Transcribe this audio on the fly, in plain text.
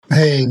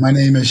Hey, my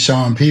name is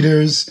Sean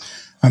Peters.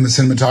 I'm the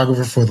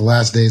cinematographer for The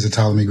Last Days of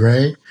Ptolemy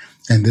Gray,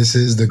 and this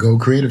is the Go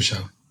Creative Show.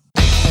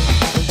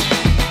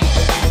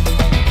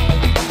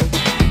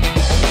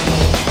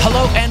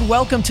 Hello and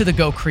welcome to the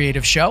Go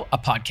Creative Show, a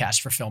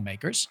podcast for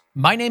filmmakers.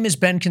 My name is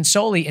Ben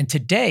Consoli, and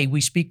today we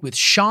speak with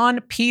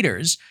Sean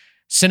Peters,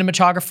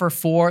 cinematographer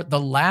for The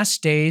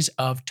Last Days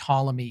of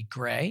Ptolemy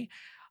Gray.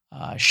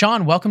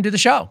 Sean, welcome to the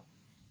show.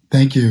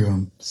 Thank you.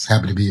 I'm just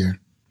happy to be here.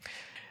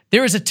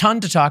 There is a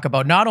ton to talk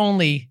about, not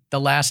only The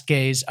Last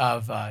Days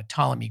of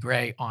Ptolemy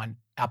Gray on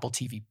Apple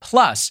TV+,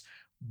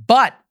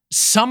 but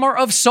Summer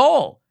of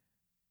Soul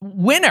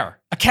winner,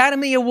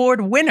 Academy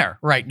Award winner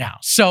right now.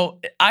 So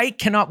I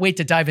cannot wait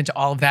to dive into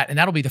all of that, and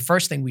that'll be the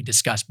first thing we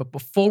discuss. But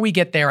before we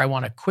get there, I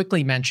want to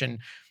quickly mention,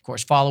 of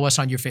course, follow us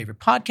on your favorite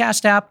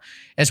podcast app,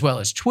 as well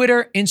as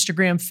Twitter,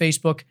 Instagram,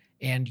 Facebook,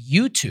 and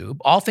YouTube.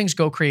 All things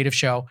Go Creative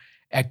Show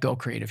at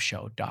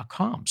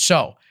gocreativeshow.com.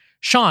 So,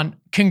 Sean,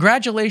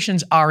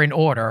 congratulations are in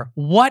order.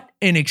 What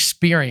an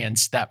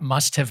experience that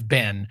must have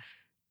been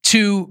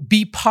to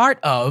be part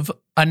of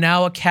a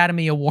now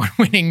Academy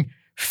Award-winning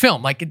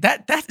film. Like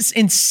that is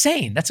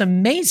insane. That's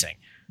amazing.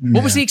 Yeah.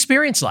 What was the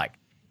experience like?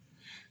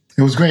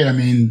 It was great. I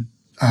mean,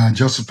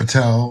 Joseph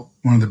Patel,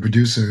 one of the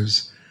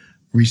producers,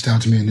 reached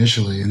out to me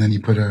initially, and then he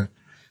put a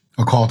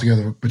call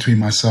together between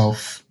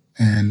myself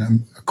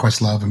and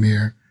Questlove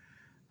Amir.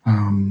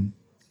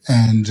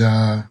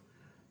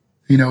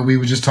 You know, we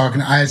were just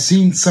talking. I had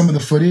seen some of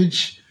the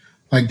footage.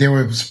 Like there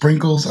were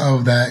sprinkles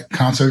of that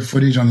concert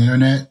footage on the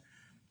internet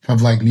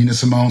of like Nina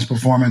Simone's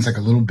performance, like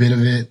a little bit of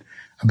it,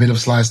 a bit of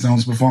Sly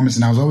Stone's performance.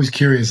 And I was always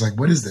curious, like,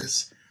 what is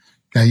this?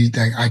 That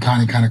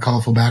iconic kind of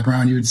colorful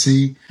background you would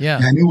see. Yeah.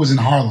 And I knew it was in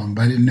Harlem,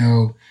 but I didn't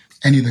know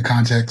any of the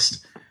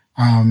context.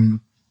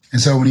 And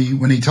so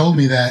when he told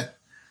me that,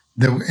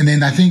 and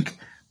then I think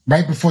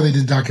right before they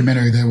did the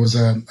documentary, there was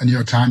a New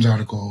York Times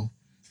article,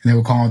 and they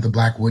were calling it the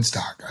Black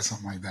Woodstock or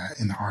something like that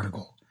in the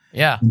article.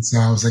 Yeah. And so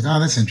I was like, oh,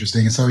 that's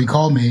interesting. And so he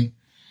called me.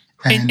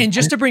 And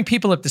just to bring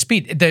people up to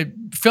speed, the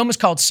film is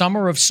called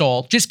Summer of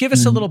Soul. Just give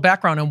us a little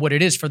background on what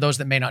it is for those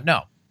that may not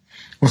know.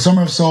 Well,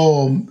 Summer of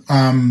Soul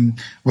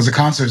was a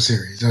concert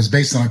series. It was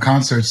based on a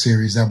concert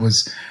series that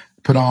was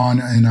put on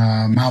in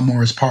Mount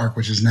Morris Park,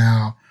 which is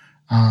now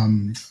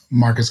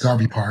Marcus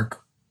Garvey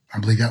Park. I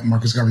believe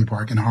Marcus Garvey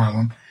Park in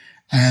Harlem.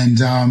 And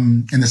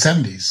in the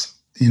 70s.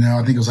 You know, I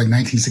think it was like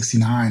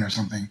 1969 or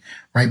something,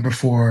 right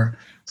before,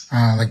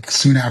 like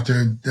soon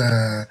after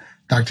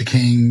Dr.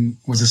 King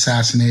was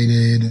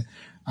assassinated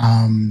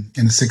in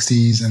the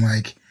 60s. And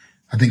like,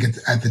 I think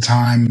at the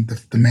time,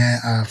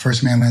 the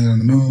first man landed on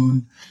the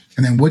moon.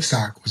 And then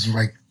Woodstock was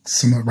like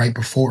somewhat right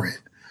before it.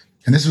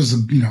 And this was,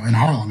 in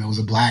Harlem, it was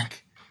a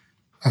Black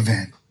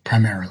event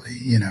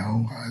primarily,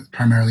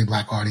 primarily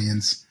Black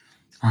audience,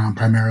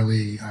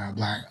 primarily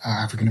Black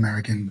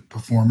African-American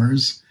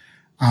performers.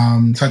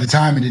 So at the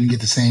time, it didn't get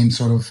the same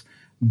sort of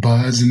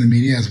buzz in the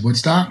media as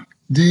Woodstock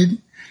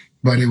did,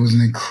 but it was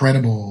an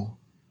incredible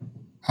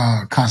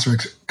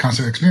concert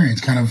experience.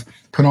 Kind of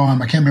put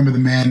on. I can't remember the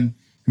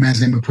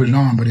man's name who put it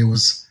on, but it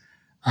was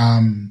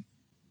something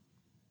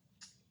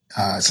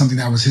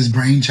that was his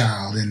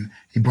brainchild, and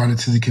he brought it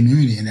to the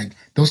community. And like,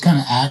 those kind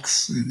of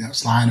acts,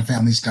 Sly and the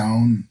Family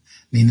Stone,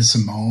 Nina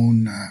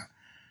Simone.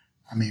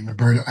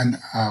 Roberta.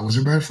 Was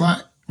Roberta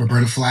Flack?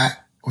 Roberta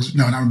Flack was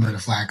not Roberta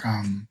Flack.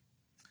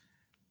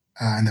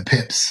 And the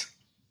Pips.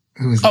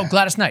 Who was that?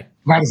 Gladys Knight.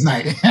 Gladys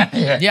Knight.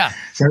 Yeah.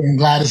 So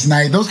Gladys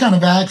Knight, those kind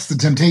of acts, the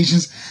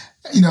Temptations,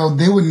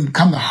 they wouldn't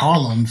come to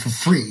Harlem for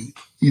free,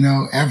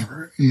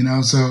 ever,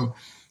 So,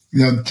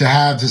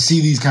 to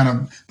see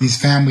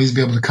these families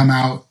be able to come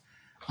out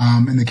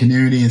in the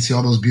community and see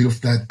all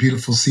that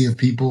beautiful sea of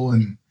people.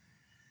 And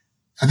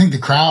I think the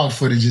crowd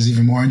footage is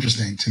even more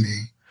interesting to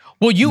me.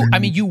 Well,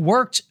 you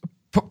worked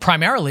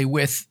primarily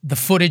with the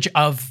footage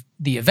of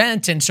the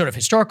event and sort of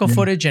historical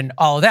footage and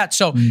all of that.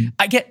 So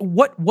I get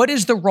what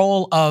is the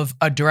role of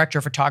a director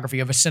of photography,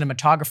 of a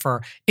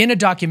cinematographer in a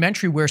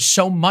documentary where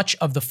so much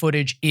of the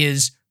footage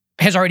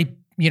has already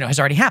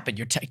happened.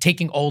 You're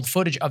taking old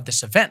footage of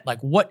this event. Like,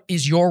 what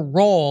is your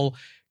role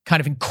kind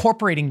of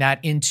incorporating that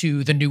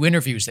into the new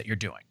interviews that you're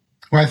doing?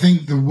 Well, I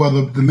think the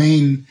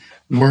main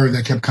word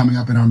that kept coming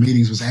up in our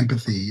meetings was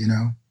empathy,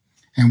 and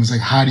it was like,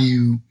 how do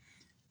you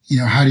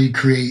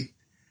create,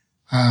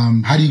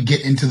 how do you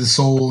get into the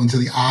soul, into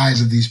the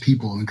eyes of these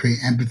people and create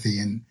empathy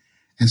and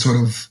sort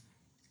of,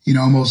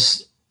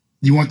 almost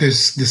you want the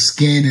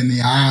skin and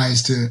the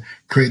eyes to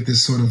create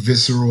this sort of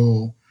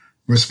visceral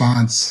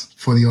response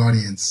for the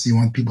audience. You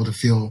want people to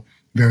feel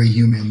very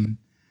human,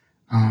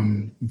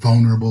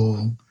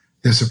 vulnerable.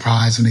 They're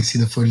surprised when they see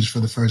the footage for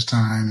the first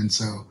time. And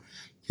so,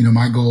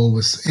 my goal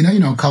was,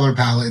 color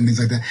palette and things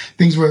like that.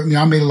 Things where,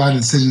 I made a lot of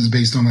decisions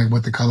based on like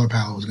what the color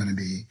palette was going to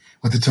be,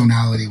 what the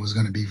tonality was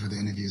going to be for the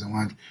interviews. I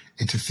wanted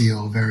it to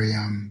feel very,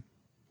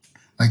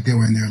 like they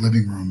were in their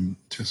living room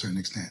to a certain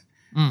extent.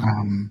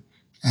 And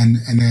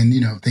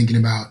then, thinking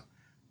about,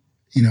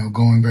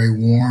 going very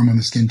warm on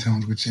the skin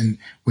tones, which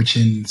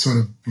in sort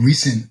of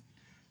recent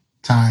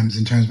times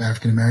in terms of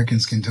African American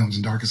skin tones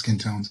and darker skin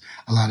tones,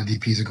 a lot of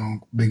DPs are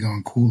been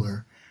going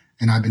cooler,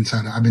 and I've been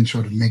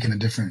sort of making a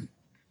different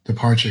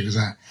departure because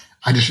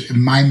I just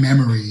in my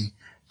memory,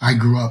 I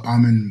grew up. I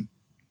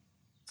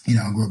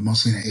grew up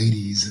mostly in the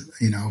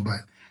 '80s,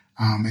 but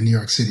in New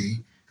York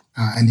City,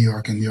 in New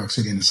York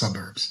City in the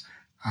suburbs.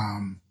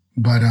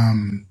 But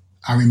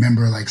I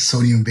remember like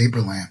sodium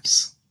vapor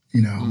lamps,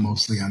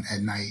 mostly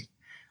at night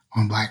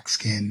on black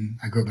skin.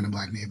 I grew up in a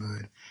black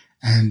neighborhood,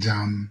 and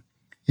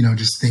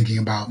just thinking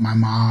about my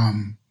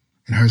mom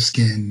and her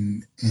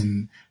skin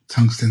in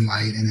tungsten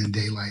light and in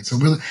daylight. So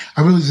really,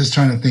 I really just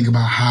trying to think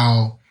about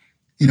how,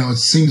 it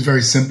seems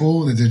very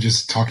simple that they're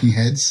just talking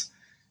heads,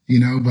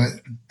 but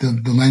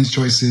the lens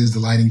choices, the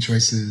lighting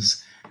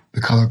choices,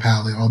 the color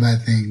palette, all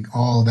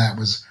that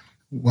was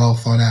well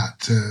thought out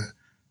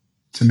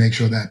to make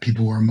sure that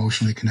people were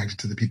emotionally connected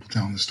to the people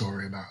telling the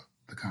story about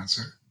the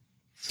concert.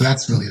 So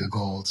that's really the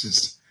goal. It's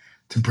just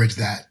to bridge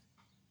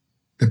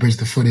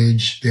the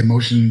footage, the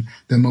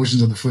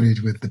emotions of the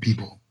footage with the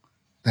people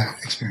that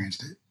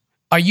experienced it.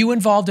 Are you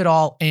involved at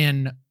all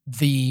in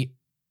the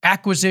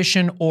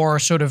acquisition or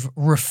sort of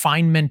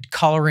refinement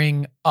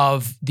coloring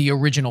of the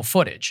original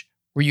footage?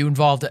 Were you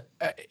involved?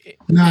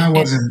 No, I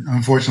wasn't.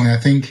 Unfortunately, I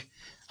think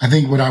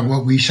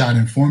what we shot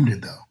informed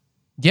it, though.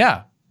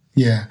 Yeah.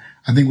 Yeah,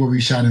 I think what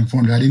we shot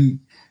informed it. I didn't,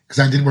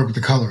 because I did work with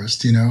the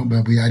colorist, but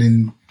I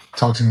didn't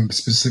talk to him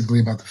specifically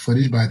about the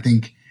footage. But I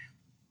think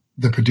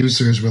the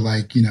producers were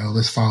like,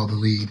 let's follow the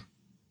lead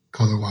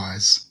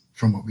color-wise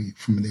from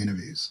the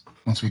interviews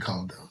once we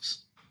called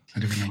those. I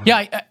do remember.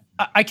 Yeah,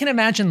 I can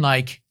imagine.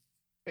 Like,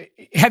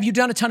 have you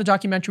done a ton of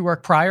documentary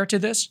work prior to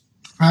this?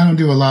 I don't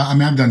do a lot. I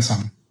mean, I've done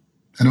some.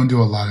 I don't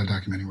do a lot of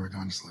documentary work,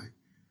 honestly.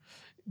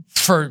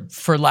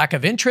 For lack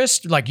of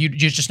interest, like you're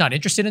just not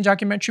interested in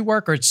documentary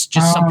work, or it's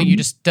just something you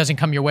just doesn't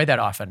come your way that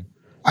often?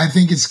 I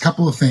think it's a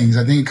couple of things.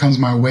 I think it comes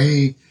my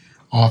way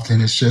often.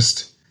 It's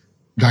just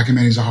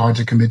documentaries are hard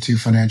to commit to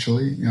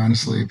financially.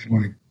 Honestly, if you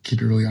want to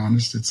keep it really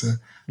honest, it's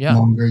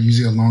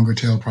usually a longer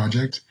tail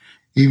project.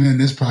 Even in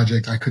this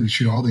project, I couldn't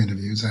shoot all the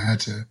interviews. I had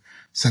to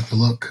set the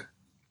look.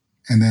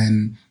 And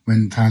then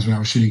when I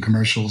was shooting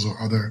commercials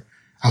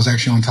I was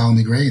actually on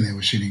Ptolemy Gray and they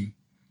were shooting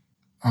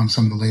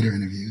some of the later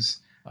interviews.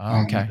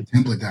 Okay. The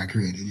template that I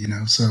created,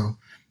 So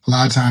a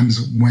lot of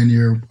times when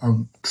you're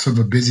sort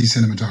of a busy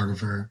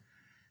cinematographer,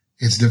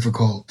 it's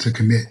difficult to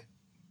commit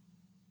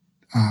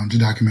to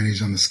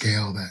documentaries on the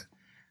scale that,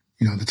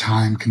 the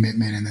time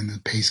commitment and then the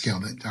pay scale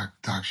that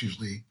docs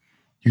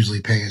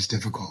usually pay is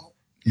difficult,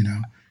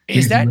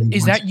 Is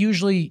that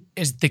usually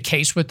the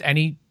case with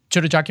any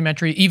sort of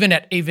documentary, even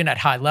at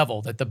high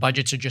level, that the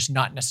budgets are just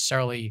not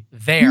necessarily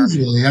there?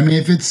 Usually, I mean,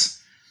 if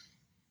it's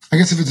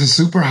a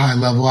super high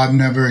level, I've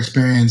never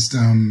experienced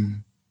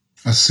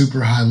a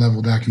super high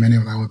level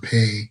documentary where I would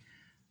pay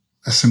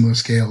a similar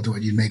scale to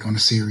what you'd make on a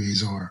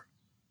series or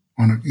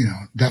on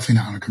definitely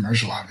not on a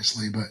commercial,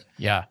 obviously, but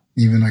yeah,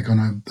 even like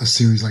on a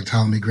series like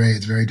Ptolemy Gray,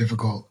 it's very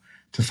difficult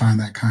to find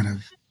that kind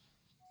of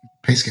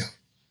pay scale,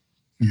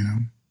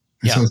 And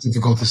so it's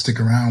difficult to stick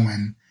around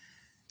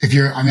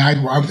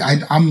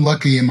I'm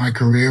lucky in my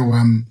career where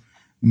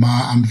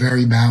I'm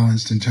very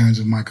balanced in terms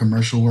of my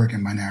commercial work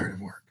and my narrative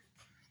work.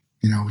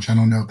 Which I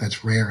don't know if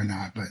that's rare or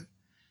not, but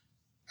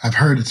I've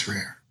heard it's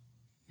rare,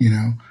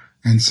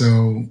 And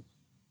so,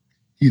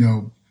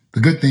 the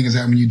good thing is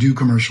that when you do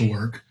commercial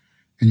work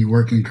and you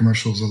work in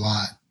commercials a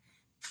lot,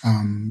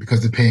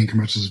 because the pay in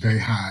commercials is very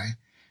high,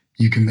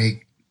 you can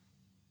make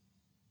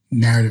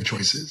narrative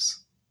choices,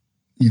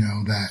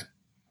 that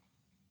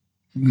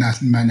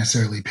might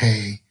necessarily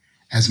pay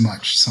as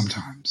much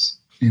sometimes,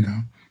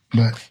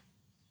 but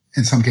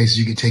in some cases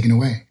you get taken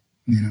away,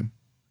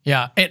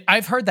 Yeah, and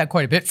I've heard that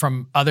quite a bit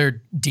from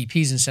other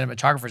DPs and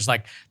cinematographers.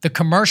 Like the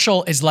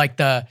commercial is like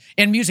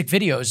and music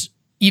videos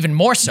even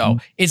more so,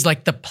 is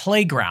like the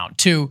playground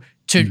to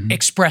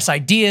express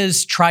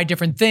ideas, try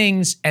different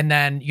things, and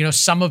then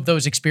some of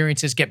those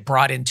experiences get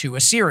brought into a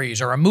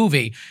series or a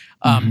movie.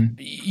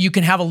 You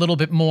can have a little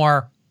bit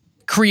more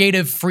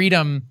creative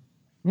freedom.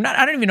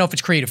 I don't even know if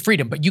it's creative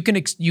freedom, but you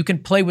can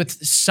play with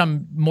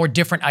some more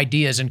different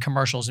ideas in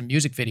commercials and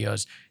music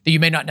videos that you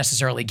may not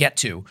necessarily get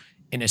to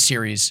in a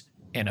series.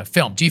 In a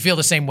film. Do you feel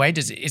the same way?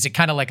 Is it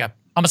kind of like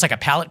almost like a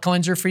palate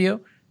cleanser for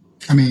you?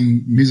 I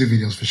mean, music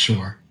videos for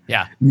sure.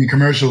 Yeah. I mean,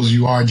 commercials,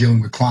 you are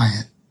dealing with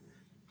client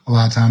a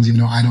lot of times,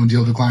 even though I don't deal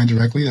with the client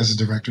directly. That's a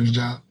director's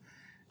job.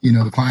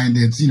 The client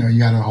is, you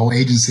got a whole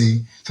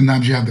agency.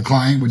 Sometimes you have the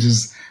client, which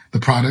is the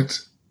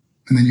product.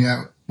 And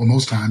then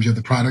most times you have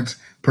the product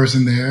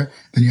person there.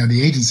 Then you have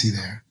the agency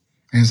there.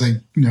 And it's like,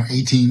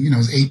 18,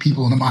 it's 8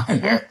 people in the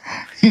monitor,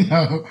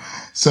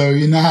 so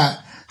you're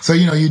not. So,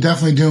 you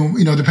definitely do,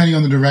 depending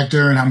on the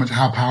director and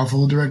how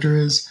powerful the director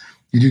is,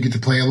 you do get to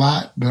play a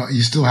lot, but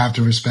you still have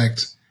to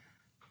respect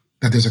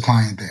that there's a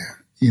client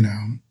there,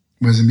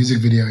 Whereas in a music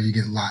video, you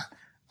get a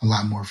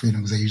lot more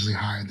freedom because they usually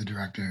hire the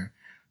director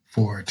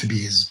to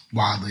be as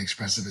wildly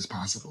expressive as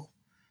possible.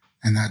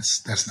 And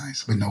that's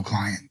nice with no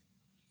client,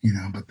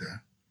 but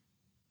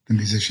the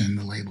musician,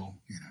 the label,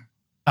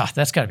 Oh,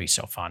 that's gotta be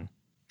so fun.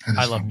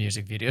 I love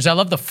music videos. I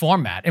love the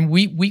format. And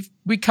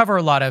we cover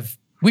a lot of,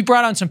 we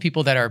brought on some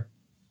people that are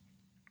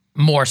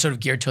more sort of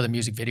geared to the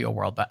music video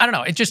world, but I don't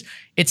know.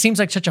 It seems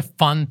like such a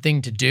fun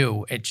thing to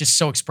do. It's just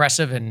so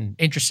expressive and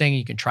interesting.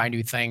 You can try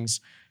new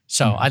things.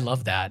 So I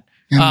love that.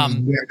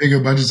 And bigger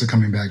budgets are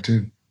coming back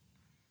too.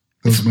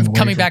 Those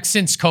coming back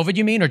since COVID,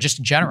 you mean, or just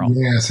in general?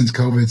 Yeah, since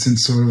COVID,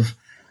 since sort of,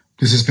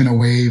 this has been a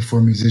way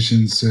for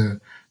musicians to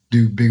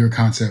do bigger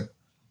concept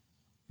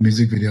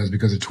music videos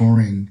because of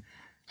touring.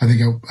 I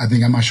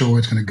think I'm not sure where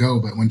it's going to go,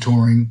 but when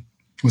touring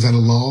was at a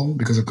lull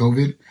because of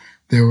COVID,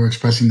 they were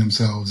expressing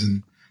themselves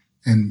and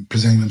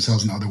presenting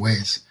themselves in other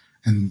ways.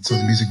 And so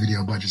the music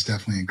video budget's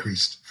definitely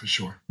increased for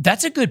sure.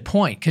 That's a good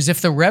point, because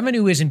if the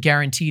revenue isn't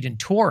guaranteed in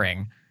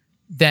touring,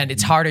 then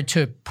it's harder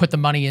to put the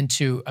money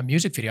into a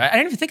music video. I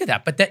didn't even think of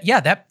that, but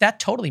that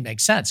totally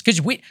makes sense. Because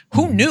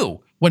who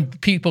knew when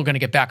people are going to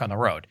get back on the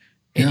road?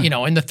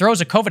 Yeah. In the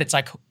throes of COVID, it's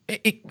like,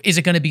 is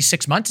it going to be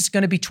 6 months? It's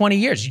going to be 20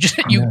 years.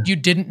 You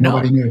didn't know.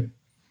 Nobody knew.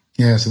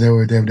 Yeah, so they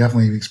were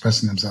definitely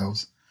expressing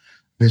themselves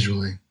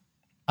visually.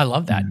 I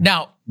love that.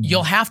 Now,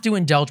 you'll have to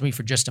indulge me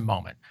for just a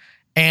moment.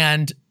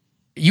 And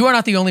you are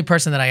not the only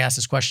person that I asked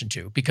this question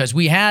to, because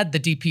we had the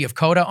DP of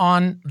Coda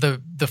on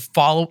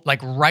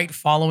right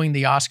following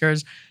the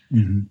Oscars.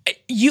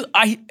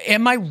 Mm-hmm.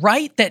 Am I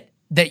right that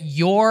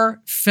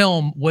your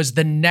film was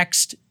the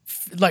next,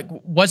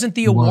 wasn't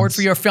the award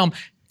for your film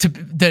to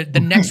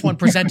the next one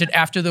presented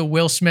after the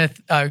Will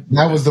Smith that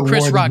was the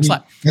Chris award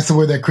Rock that's the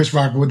award that Chris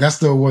Rock that's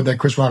the award that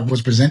Chris Rock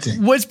was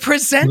presenting. Was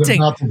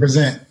about to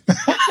present.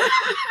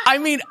 I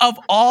mean, of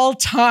all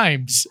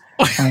times.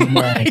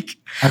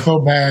 I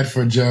felt bad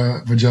for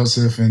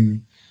Joseph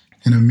and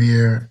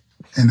Amir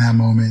in that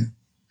moment,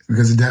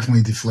 because it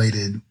definitely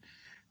deflated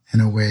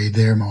in a way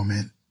their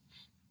moment.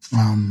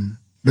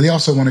 But they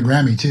also won a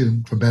Grammy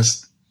too for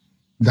best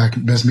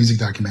music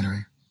documentary.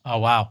 Oh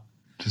wow,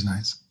 which is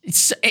nice.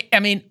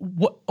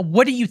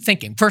 What are you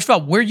thinking? First of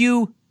all, were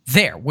you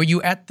there? Were you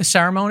at the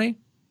ceremony?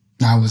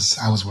 I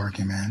was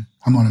working, man.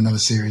 I'm on another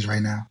series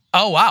right now.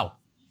 Oh wow.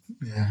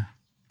 Yeah.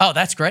 Oh,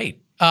 that's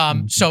great.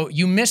 So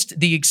you missed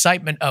the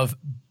excitement of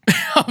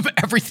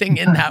everything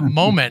in that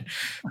moment.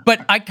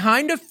 But I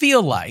kind of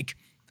feel like,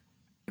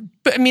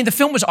 the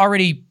film was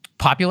already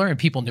popular and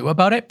people knew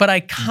about it, but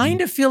I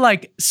kind of feel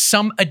like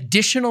some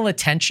additional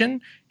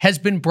attention has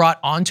been brought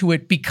onto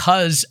it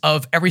because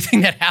of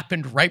everything that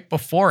happened right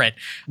before it.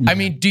 Yeah. I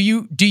mean, do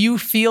you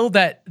feel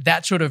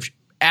that sort of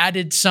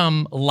added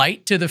some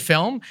light to the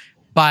film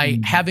by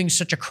having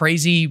such a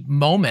crazy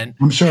moment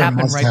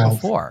happen right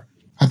before?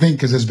 I think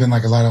because there's been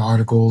a lot of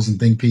articles and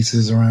think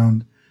pieces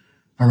around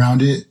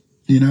it,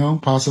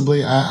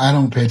 possibly. I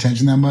don't pay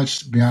attention that much,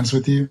 to be honest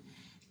with you.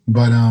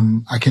 But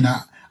I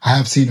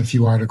have seen a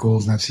few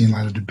articles and I've seen a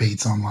lot of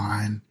debates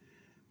online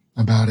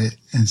about it.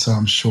 And so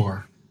I'm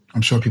sure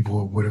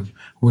people would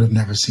have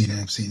never seen it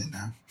have seen it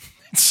now.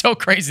 It's so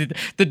crazy.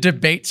 The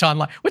debates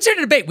online. What's there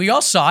to debate? We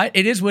all saw it.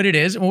 It is what it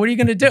is. And what are you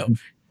going to do?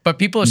 But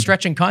people are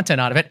stretching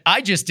content out of it. I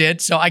just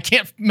did, so I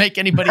can't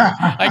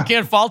I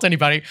can't fault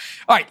anybody.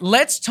 All right,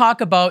 let's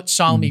talk about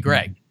Solemn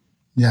Gray.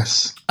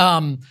 Yes.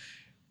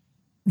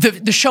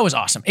 The show is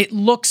awesome.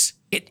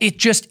 It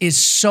just is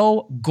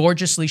so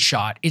gorgeously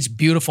shot. It's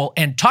beautiful.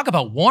 And talk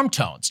about warm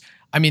tones.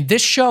 I mean,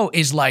 this show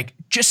is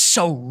just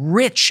so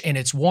rich in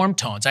its warm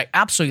tones. I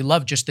absolutely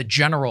love just the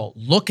general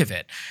look of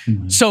it.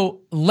 Mm-hmm. So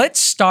let's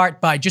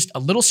start by just a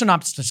little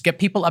synopsis. Let's get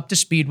people up to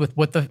speed with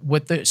what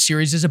the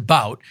series is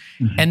about.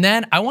 Mm-hmm. And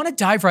then I want to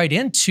dive right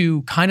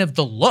into kind of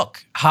the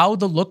look, how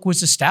the look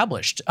was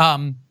established.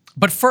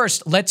 But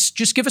first, let's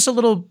just give us a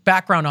little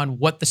background on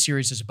what the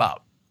series is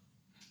about.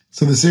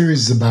 So the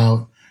series is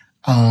about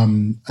a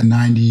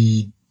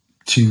 90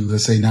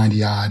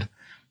 odd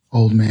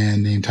old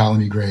man named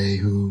Ptolemy Gray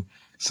who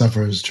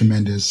suffers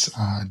tremendous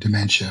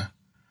dementia.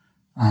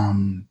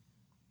 And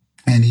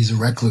he's a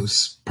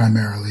recluse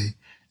primarily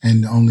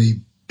and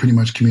only pretty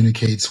much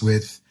communicates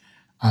with,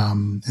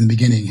 in the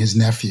beginning, his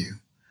nephew,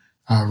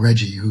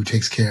 Reggie, who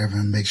takes care of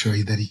him, makes sure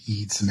that he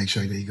eats and makes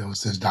sure that he goes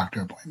to his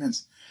doctor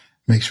appointments,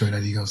 make sure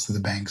that he goes to the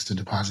banks to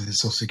deposit his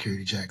Social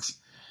Security checks.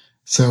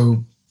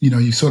 So,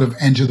 you sort of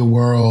enter the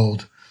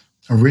world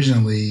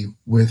originally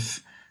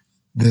with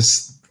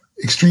this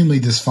extremely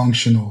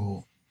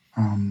dysfunctional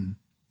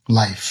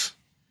life,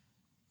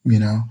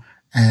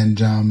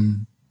 and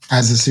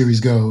as the series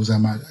goes,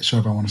 I'm not sure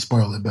if I want to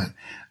spoil it, but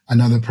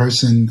another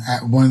person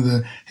at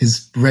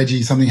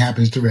Reggie, something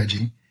happens to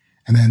Reggie,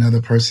 and then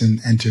another person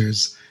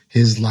enters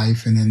his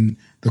life, and then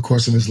the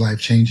course of his life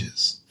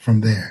changes from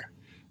there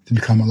to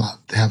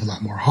have a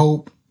lot more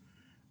hope,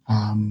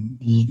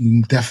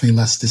 definitely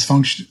less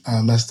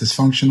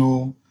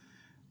dysfunctional.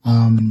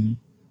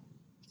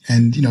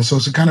 And, so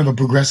it's a kind of a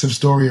progressive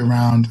story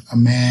around a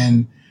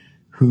man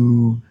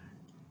who,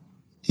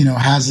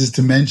 has his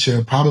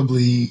dementia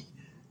probably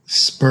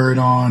spurred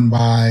on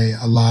by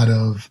a lot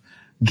of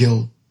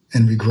guilt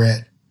and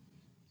regret,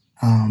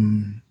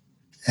 and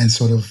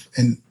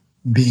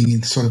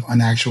being sort of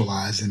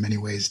unactualized in many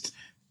ways,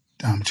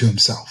 to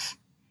himself.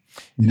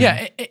 You know?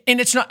 Yeah, and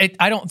it's not.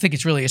 I don't think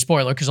it's really a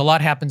spoiler because a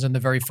lot happens in the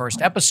very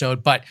first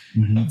episode. But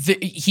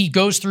he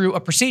goes through a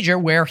procedure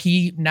where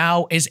he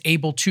now is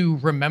able to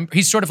remember.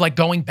 He's sort of like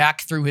going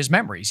back through his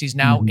memories. He's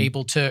now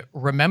able to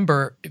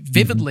remember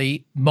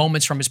vividly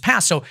moments from his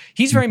past. So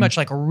he's very much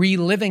like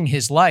reliving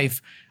his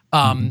life.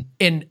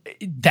 And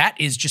that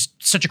is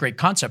just such a great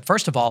concept,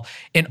 first of all,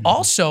 and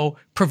also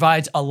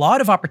provides a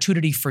lot of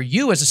opportunity for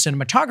you as a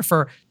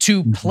cinematographer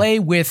to play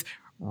with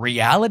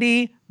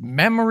reality,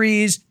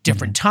 memories,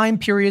 different time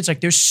periods.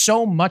 Like there's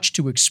so much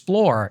to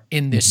explore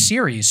in this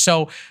series.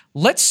 So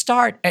let's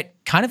start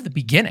at kind of the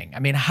beginning. I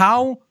mean,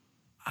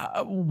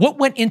 what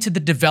went into the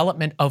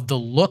development of the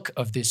look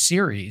of this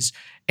series?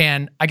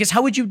 And I guess,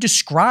 how would you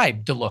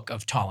describe the look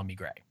of Ptolemy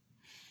Grey?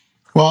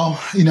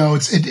 Well,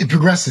 it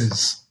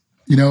progresses.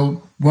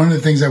 One of the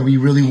things that we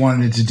really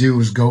wanted it to do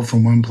was go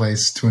from one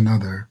place to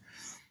another.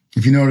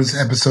 If you notice,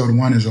 episode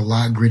 1 is a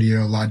lot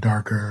grittier, a lot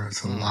darker.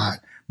 It's a lot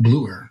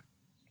bluer.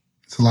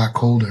 It's a lot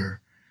colder.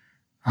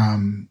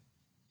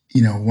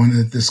 One of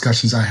the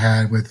discussions I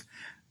had with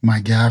my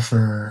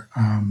gaffer,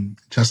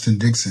 Justin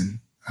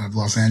Dixon out of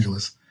Los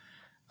Angeles,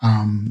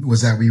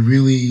 was that we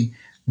really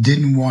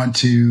didn't want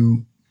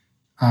to,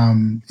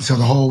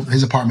 so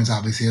his apartment's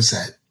obviously a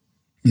set,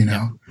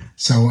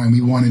 So, and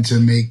we wanted to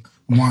make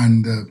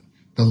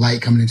the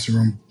light coming into the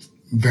room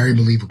very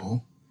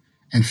believable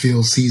and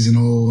feel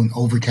seasonal and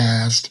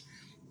overcast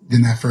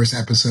in that first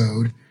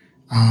episode.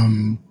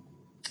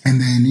 And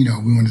then,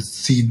 we want to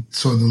see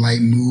sort of the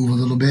light move a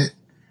little bit.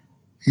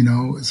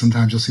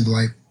 Sometimes you'll see the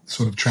light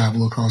sort of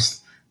travel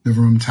across the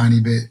room a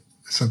tiny bit,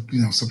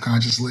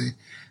 subconsciously.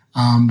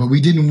 But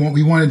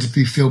we wanted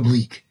to feel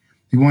bleak.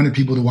 We wanted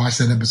people to watch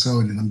that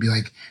episode and then be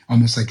like,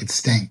 almost like it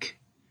stank.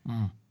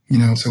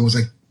 So it was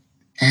like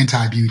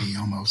anti-beauty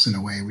almost in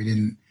a way. We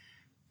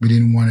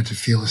didn't want it to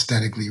feel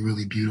aesthetically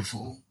really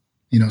beautiful,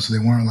 so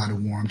there weren't a lot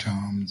of warm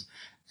tones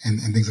and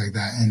things like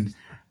that. And,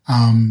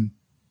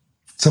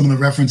 some of the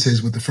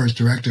references with the first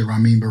director,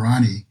 Ramin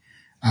Barani.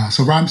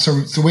 So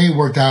the way it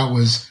worked out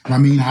was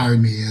Ramin hired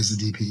me as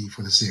the DP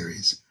for the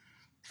series.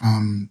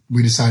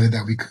 We decided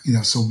that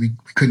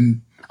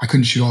I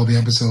couldn't shoot all the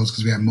episodes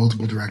because we had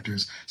multiple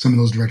directors. Some of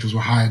those directors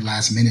were hired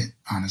last minute,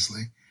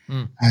 honestly.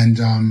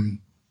 And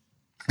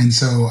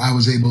so I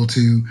was able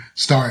to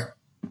start,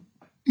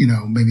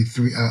 maybe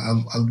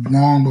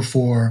long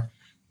before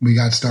we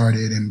got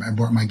started, and I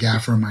brought my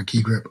gaffer and my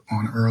key grip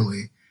on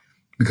early,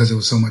 because there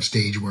was so much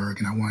stage work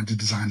and I wanted to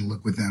design the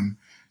look with them.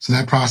 So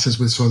that process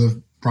with sort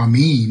of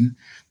Ramin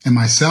and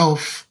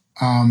myself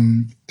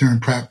during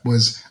prep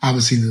was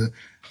obviously the,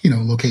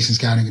 location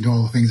scouting and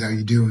all the things that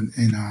you do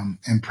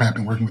in prep,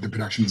 and working with the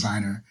production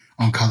designer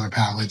on color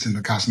palettes and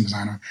the costume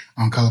designer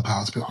on color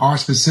palettes. But our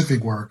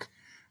specific work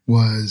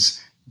was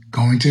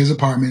going to his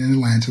apartment in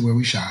Atlanta where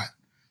we shot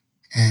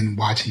and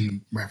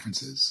watching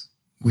references.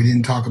 We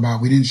didn't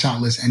shot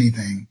list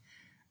anything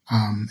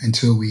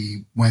until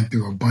we went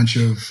through a bunch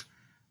of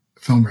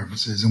film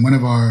references. And one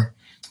of our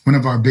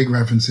big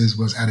references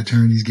was At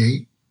Eternity's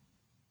Gate.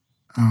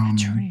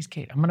 Eternity's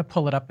Gate. I'm going to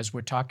pull it up as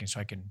we're talking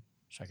so I can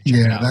check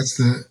it out. It's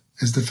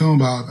the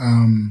film about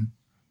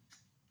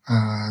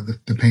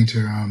the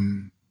painter.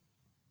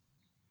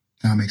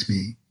 Now it makes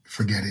me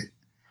forget it.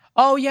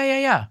 Oh,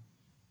 yeah.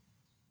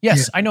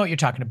 Yes, I know what you're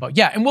talking about.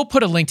 Yeah, and we'll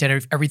put a link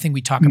to everything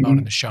we talk about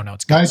in the show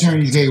notes. At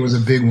Eternity's Gate was a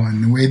big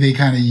one. The way they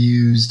kind of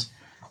used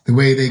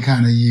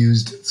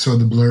sort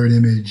of the blurred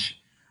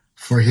image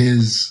for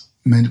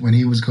when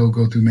he was go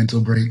through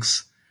mental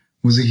breaks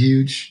was a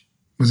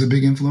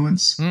big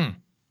influence.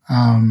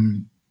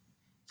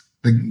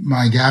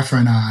 My gaffer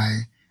and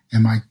I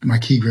and my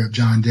key grip,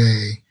 John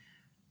Day,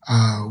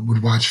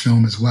 would watch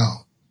film as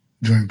well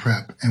during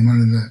prep. And one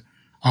of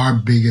our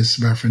biggest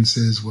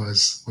references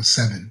was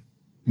Seven,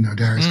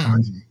 Darius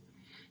Kanji,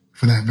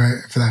 for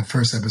that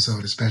first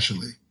episode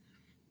especially.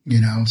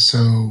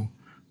 So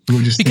we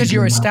were just, because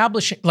you're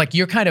establishing, like,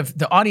 you're kind of,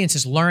 the audience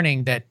is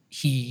learning that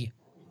he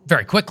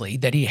very quickly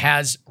that he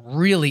has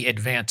really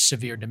advanced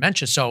severe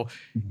dementia. So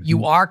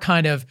you are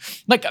kind of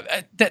like,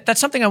 that's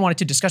something I wanted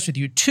to discuss with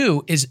you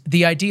too, is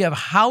the idea of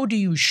how do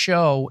you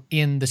show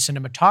in the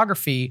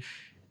cinematography,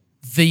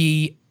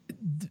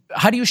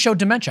 how do you show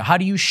dementia? How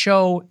do you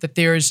show that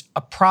there's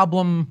a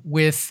problem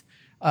with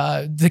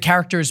the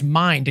character's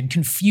mind and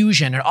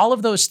confusion and all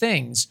of those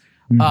things?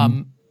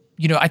 I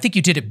think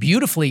you did it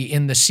beautifully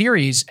in the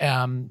series,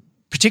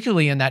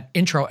 particularly in that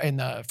intro in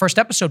the first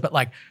episode, but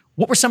like,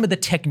 what were some of the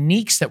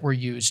techniques that were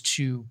used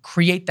to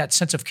create that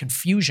sense of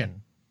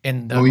confusion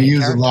in the we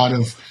use a lot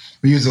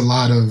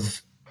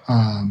of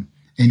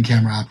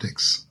in-camera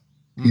optics,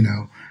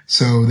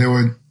 So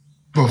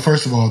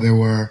first of all,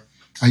 I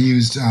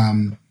used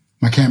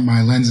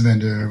my lens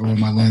vendor, or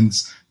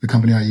the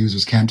company I used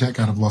was Camtech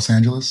out of Los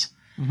Angeles.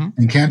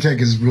 And Camtech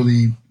is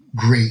really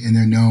great, and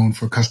they're known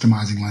for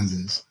customizing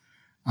lenses.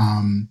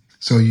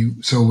 So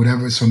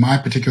my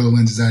particular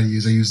lenses that I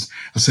used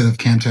a set of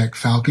Camtech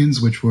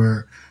Falcons, which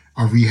are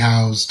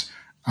rehoused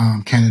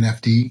Canon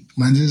FD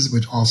lenses,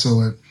 which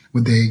also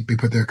they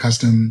put their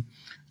custom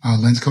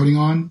lens coating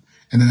on.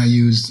 And then I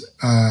used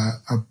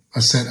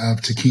a set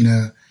of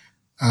Tokina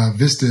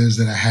Vistas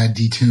that I had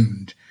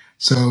detuned.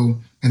 So,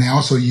 and they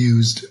also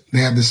they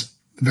have this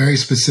very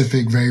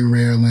specific, very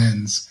rare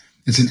lens.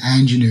 It's an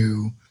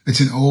Angenieux. It's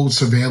an old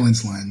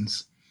surveillance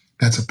lens.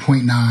 That's a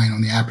 0.9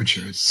 on the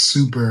aperture. It's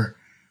super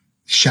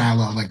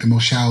shallow, like the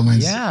most shallow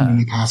lens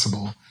humanly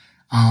possible.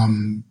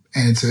 And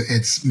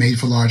it's made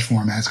for large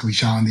formats. We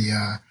shot on the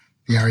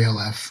Arri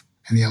LF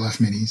and the LF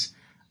minis.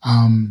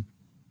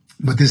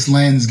 But this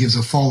lens gives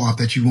a fall off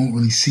that you won't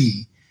really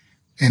see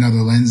in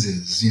other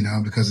lenses,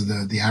 because of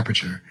the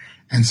aperture.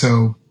 And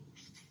so,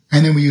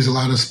 and then we use a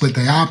lot of split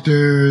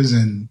diopters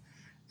and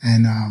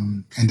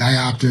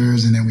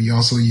diopters. And then we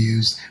also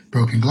used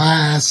broken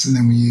glass. And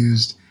then we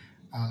used,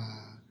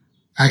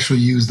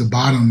 the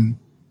bottom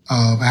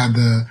I had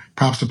the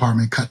props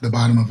department cut the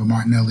bottom of a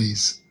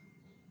Martinelli's,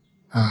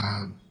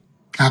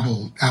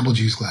 apple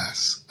juice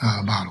glass,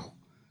 bottle.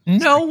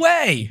 No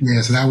way.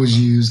 Yeah. So that was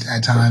used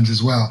at times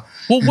as well.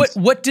 Well,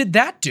 what did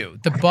that do?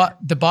 The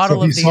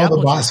bottle of the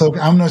apple juice. So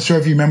I'm not sure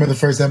if you remember the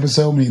first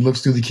episode when he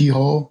looks through the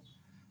keyhole.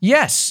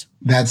 Yes.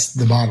 That's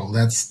the bottle.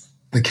 That's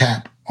the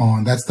cap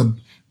on. That's the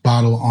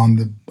bottle on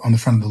the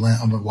front of the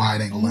lens, of a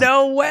wide angle lens.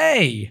 No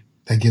way.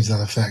 That gives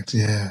that effect.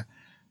 Yeah.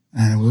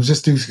 And it was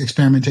just through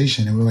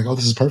experimentation. And we were like, oh,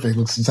 this is perfect. It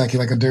looks exactly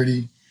like a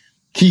dirty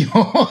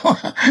keyhole,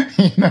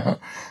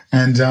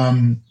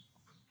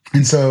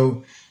 And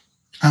so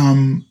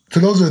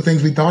those are the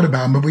things we thought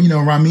about. But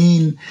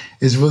Ramin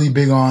is really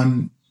big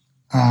on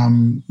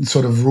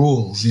sort of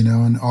rules,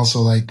 and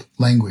also like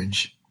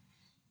language,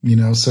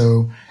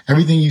 So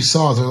everything you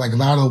saw, there were like a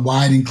lot of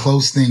wide and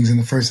close things in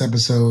the first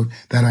episode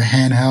that are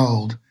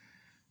handheld,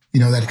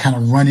 that kind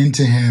of run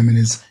into him, and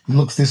he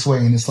looks this way,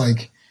 and it's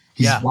like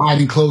he's wide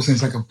and close, and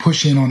it's like a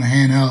push in on the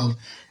handheld.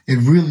 It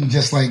really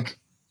just like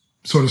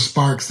sort of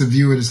sparks the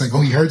viewer. It's like,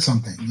 oh, he heard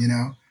something,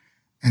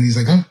 and he's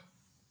like, oh.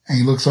 And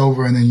he looks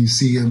over, and then you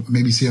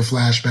maybe see a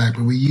flashback.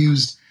 But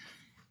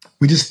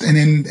and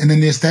then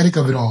the aesthetic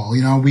of it all.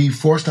 We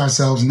forced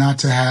ourselves not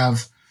to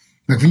have,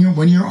 like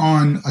when you're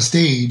on a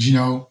stage,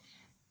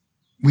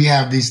 we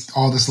have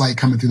all this light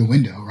coming through the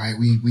window, right?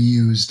 We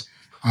used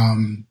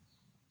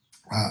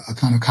a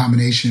kind of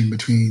combination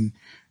between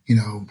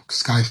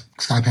sky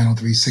panel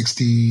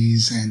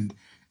 360s and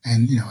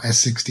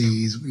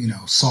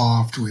S60s,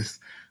 soft with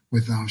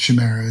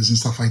chimeras and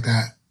stuff like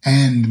that,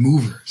 and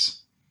movers.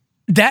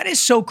 That is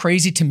so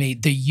crazy to me,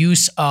 the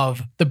use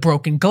of the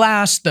broken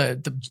glass,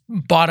 the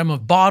bottom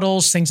of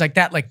bottles, things like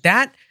that.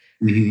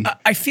 Mm-hmm.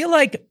 I feel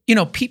like,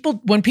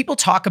 when people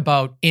talk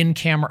about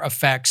in-camera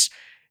effects,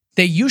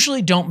 they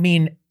usually don't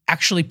mean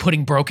actually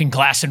putting broken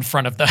glass in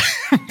front of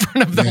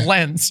the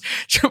lens.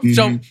 Mm-hmm.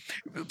 So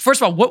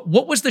first of all,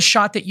 what was the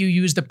shot that you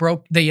used that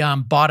broke the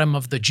bottom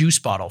of the juice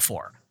bottle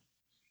for?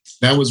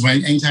 That was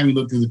anytime you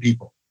look through the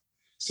people.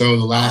 So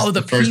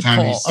the first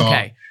time he saw,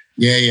 okay.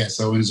 Yeah.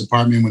 So in his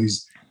apartment, when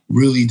he's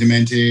really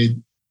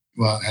demented,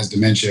 has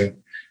dementia,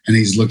 and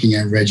he's looking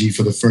at Reggie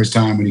for the first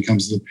time. When he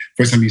comes to the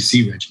first time you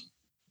see Reggie,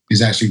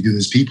 he's actually through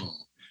this peephole.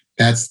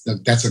 That's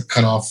a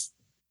cutoff.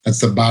 That's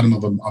the bottom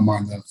of a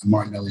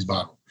Martinelli's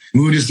bottle.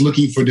 We were just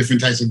looking for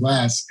different types of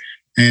glass,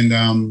 and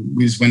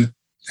we just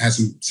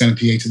sent a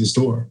PA to the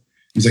store.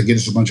 He's like, get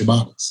us a bunch of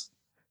bottles,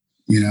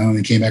 and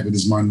he came back with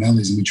his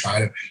Martinelli's, and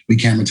we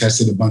camera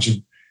tested a bunch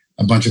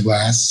of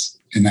glass,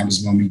 and that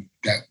was when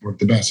that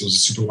worked the best. It was a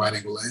super wide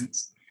angle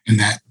lens. And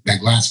that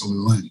glass over the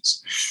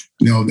lens.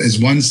 There's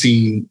one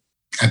scene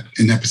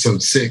in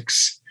episode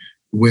 6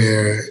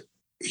 where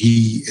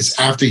it's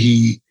after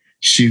he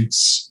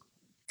shoots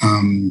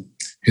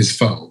his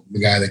foe, the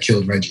guy that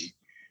killed Reggie.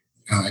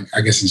 I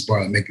guess in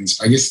spoiler making.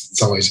 I guess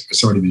it's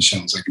already been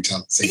shown, so I can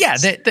tell. Yeah,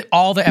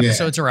 all the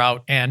episodes are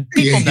out, and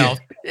people know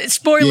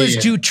spoilers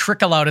do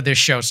trickle out of this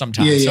show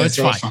sometimes, so it's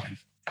fine.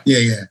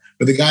 Yeah.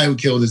 But the guy who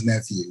killed his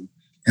nephew,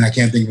 and I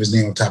can't think of his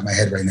name off the top of my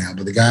head right now,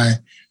 but the guy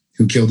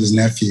who killed his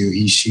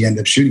nephew, she ended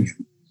up shooting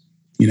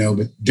him,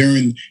 but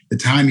during the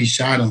time he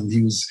shot him,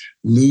 he was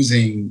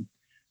losing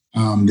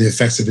the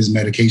effects of his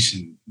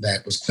medication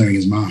that was clearing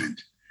his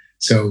mind.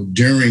 So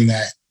during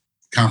that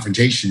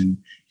confrontation,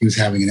 he was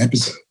having an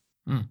episode,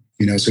 so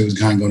he was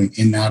kind of going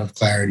in and out of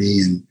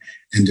clarity and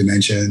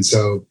dementia. And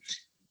so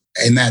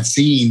in that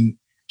scene,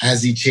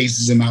 as he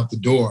chases him out the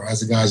door, as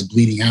the guy's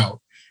bleeding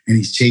out and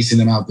he's chasing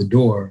him out the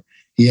door,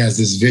 he has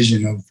this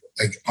vision of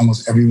like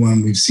almost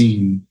everyone we've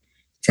seen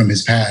from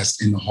his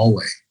past in the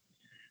hallway.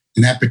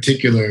 In that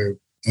particular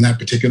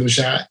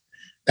shot,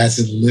 that's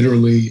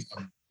literally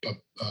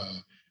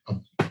a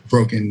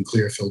broken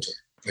clear filter.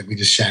 Like we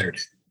just shattered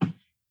it.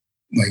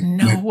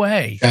 No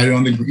way. Shattered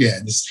on the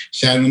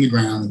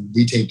ground and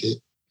retaped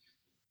it,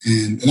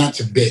 and not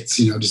to bits,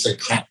 just like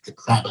cracked the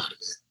crap out of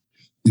it,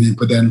 and then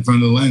put that in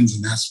front of the lens,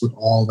 and that's what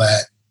all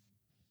that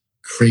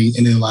crazy,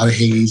 and then a lot of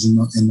haze in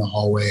the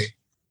hallway.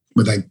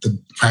 With like the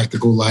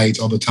practical lights,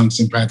 all the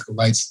tungsten practical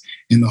lights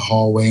in the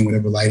hallway, and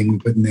whatever lighting we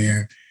put in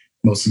there,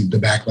 mostly the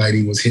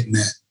backlighting was hitting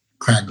that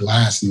cracked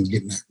glass, and it was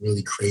getting that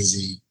really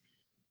crazy,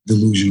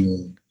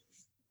 delusional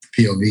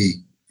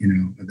POV,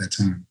 at that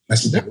time.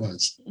 That's what that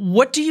was.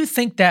 What do you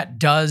think that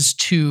does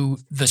to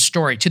the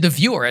story, to the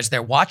viewer as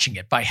they're watching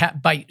it,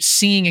 by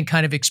seeing and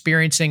kind of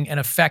experiencing an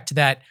effect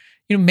that,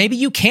 maybe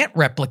you can't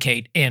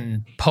replicate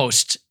in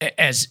post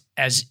as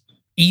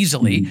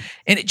easily,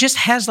 and it just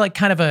has like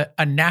kind of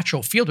a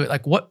natural feel to it.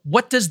 Like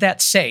what does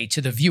that say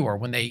to the viewer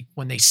when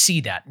they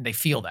see that and they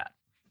feel that?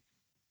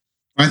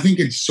 I think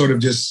it sort of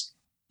just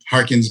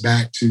harkens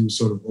back to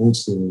sort of old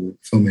school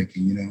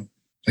filmmaking,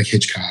 like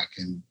Hitchcock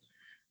and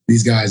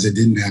these guys that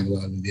didn't have a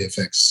lot of the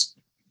VFX,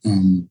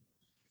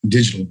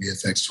 digital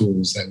VFX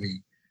tools that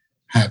we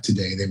have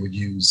today. They would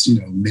use,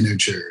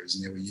 miniatures,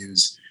 and they would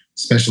use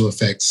special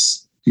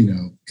effects,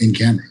 in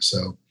camera.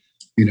 So,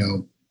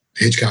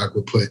 Hitchcock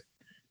would put,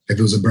 if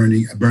it was a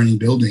burning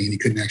building and he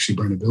couldn't actually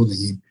burn a building,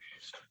 he'd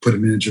put a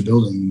miniature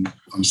building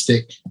on a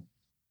stick,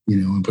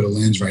 and put a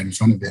lens right in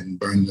front of it and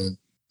burn the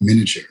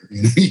miniature,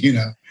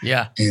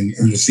 Yeah. in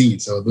the scene.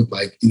 So it looked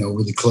like,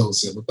 really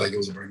close. It looked like it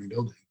was a burning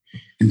building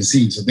in the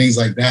scene. So things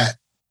like that,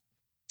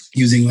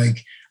 using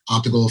like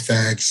optical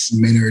effects,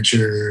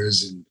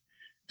 miniatures,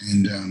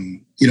 and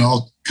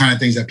all kind of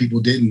things that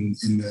people did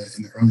in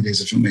the early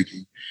days of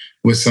filmmaking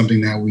was something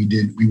that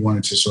we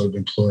wanted to sort of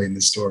employ in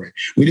this story.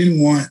 We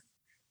didn't want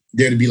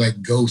there to be like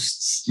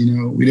ghosts,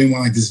 we didn't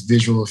want like this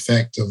visual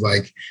effect of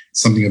like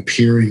something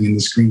appearing in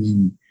the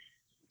screen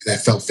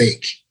that felt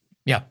fake.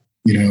 Yeah.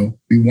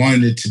 We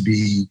wanted it to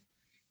be,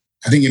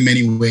 I think in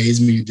many ways,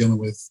 when you're dealing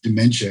with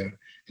dementia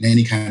and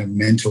any kind of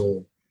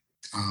mental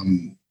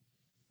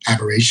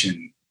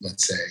aberration,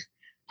 let's say,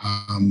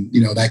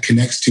 that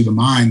connects to the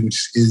mind,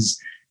 which is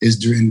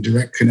in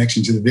direct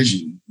connection to the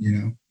vision,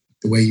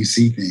 the way you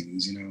see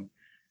things,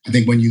 I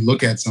think when you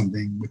look at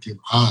something with your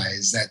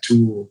eyes, that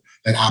tool,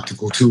 that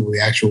optical tool, the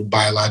actual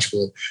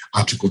biological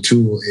optical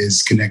tool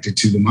is connected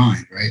to the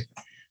mind, right?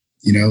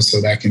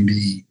 So that can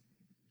be,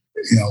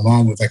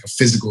 along with like a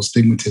physical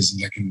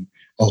stigmatism that can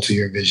alter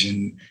your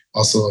vision,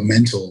 also a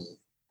mental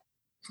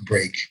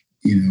break,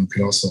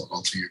 could also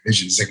alter your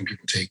vision. The second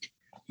people take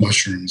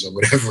mushrooms or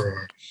whatever,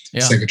 or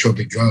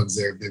psychotropic drugs,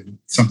 there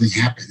something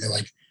happened. They're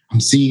like,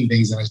 I'm seeing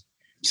things, I'm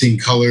seeing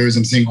colors,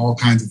 I'm seeing all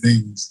kinds of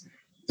things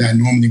that I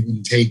normally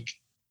wouldn't take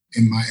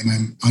in my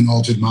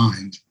unaltered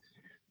mind.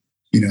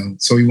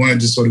 So we wanted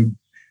to sort of,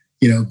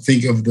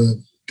 think of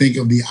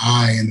the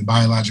eye and the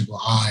biological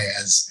eye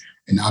as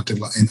an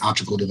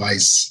optical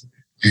device.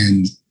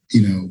 And,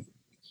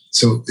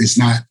 so it's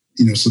not,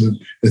 so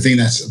the thing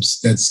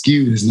that's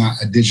skewed is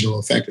not a digital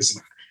effect.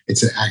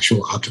 It's an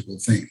actual optical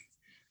thing,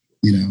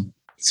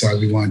 so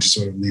we wanted to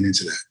sort of lean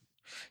into that.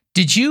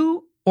 Did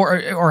you,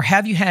 or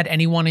have you had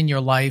anyone in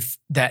your life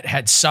that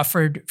had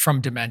suffered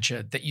from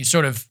dementia that you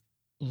sort of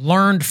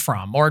learned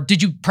from, or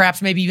did you perhaps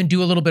maybe even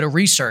do a little bit of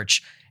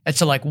research as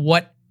to like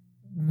what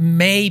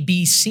may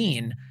be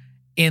seen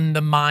in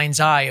the mind's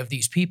eye of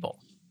these people?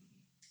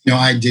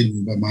 I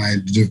didn't, but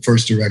the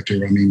first director,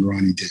 Ramin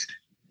Bahrani, did.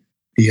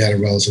 He had a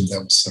relative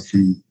that was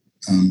suffering,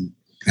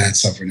 had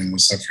suffered and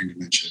was suffering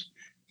dementia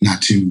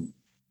not too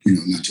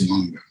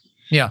long ago.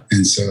 Yeah.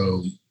 And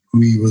so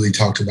we really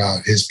talked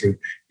about his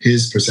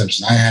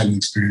perception. I hadn't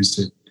experienced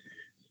it,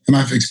 and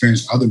I've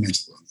experienced other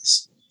mental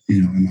illness,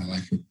 in my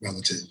life with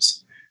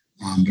relatives,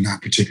 but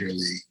not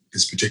particularly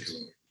this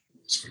particular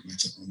sort of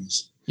mental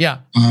illness. Yeah.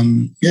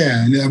 And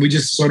we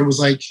just sort of was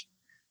like,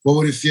 what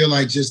would it feel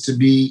like just to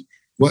be?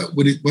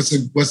 What's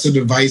the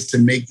device to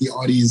make the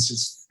audience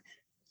just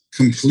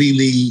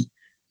completely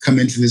come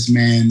into this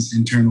man's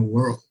internal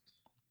world?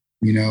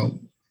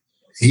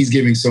 He's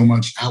giving so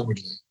much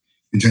outwardly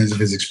in terms of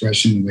his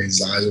expression, the way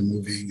his eyes are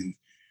moving, and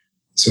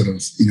sort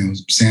of,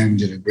 Sam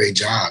did a great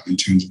job in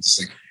terms of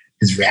just like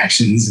his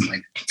reactions and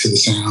like to the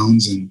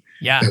sounds and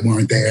that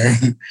weren't there,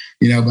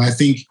 but I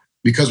think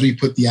because we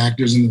put the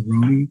actors in the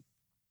room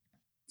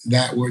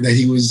that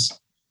he was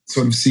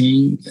sort of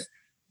seeing,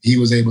 he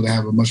was able to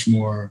have a much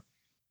more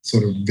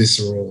sort of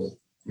visceral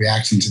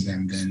reaction to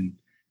them than,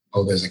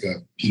 there's like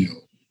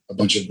a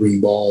bunch of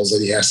green balls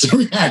that he has to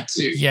react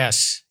to.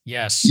 Yes.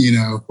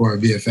 For a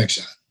VFX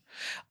shot.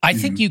 I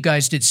think you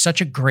guys did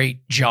such a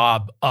great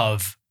job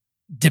of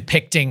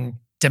depicting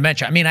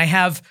dementia. I mean, I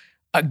have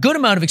a good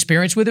amount of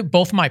experience with it.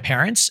 Both my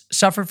parents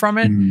suffered from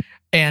it. Mm-hmm.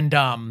 And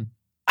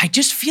I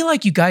just feel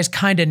like you guys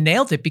kind of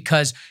nailed it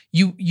because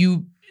you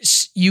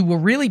were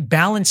really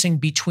balancing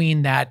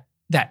between that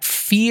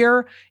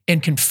fear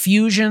and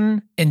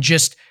confusion and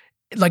just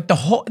like the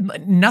whole,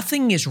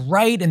 nothing is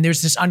right. And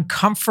there's this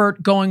uncomfort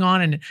going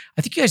on. And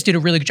I think you guys did a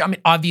really good job. I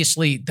mean,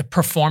 obviously the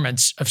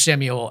performance of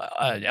Samuel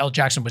L.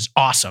 Jackson was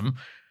awesome.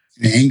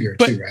 And anger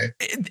too, right?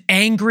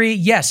 Angry,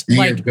 yes.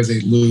 Anger because they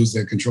lose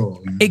their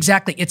control.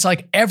 Exactly. It's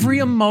like every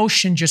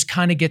emotion just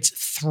kind of gets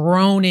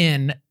thrown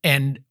in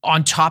and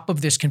on top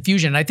of this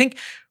confusion. And I think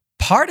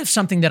part of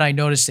something that I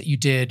noticed that you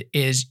did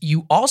is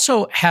you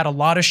also had a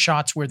lot of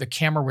shots where the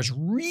camera was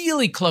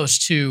really close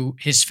to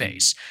his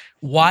face,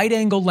 wide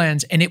angle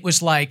lens. And it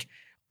was like,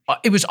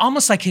 it was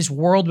almost like his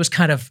world was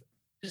kind of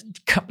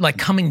like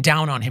coming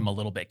down on him a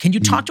little bit. Can you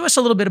talk to us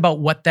a little bit about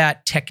what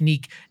that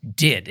technique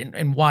did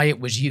and why it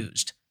was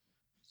used?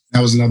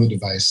 That was another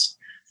device.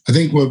 I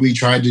think what we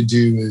tried to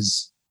do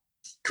is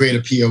create a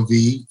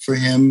POV for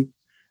him,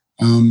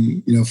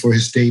 for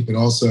his state, but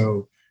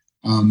also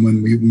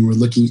when we were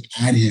looking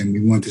at him, we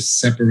want to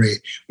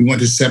separate. We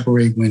want to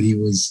separate when he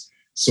was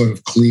sort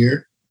of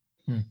clear,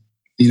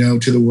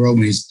 to the world,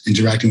 when he's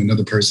interacting with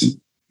another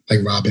person, like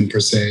Robin per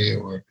se,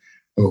 or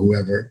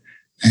whoever,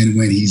 and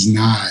when he's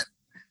not.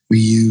 We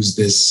use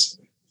this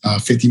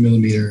 50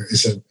 millimeter.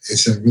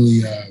 It's a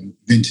really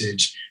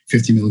vintage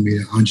 50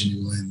 millimeter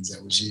ingenue lens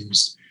that was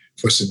used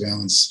for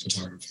surveillance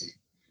photography.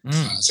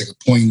 It's like a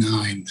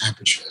 0.9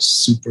 aperture,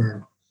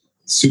 super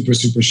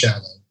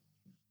shallow,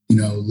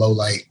 low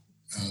light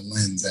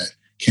lens that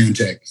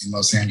Camtech in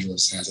Los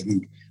Angeles has. I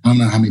don't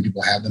know how many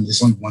people have them.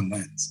 There's only one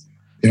lens.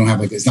 They don't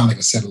have it's not like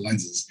a set of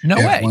lenses. No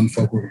they way. Have one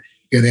focal.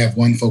 Yeah, they have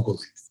one focal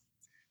length.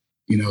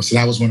 So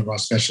that was one of our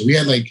special. We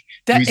had like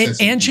that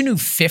Ingenue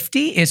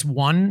 50 is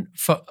one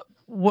for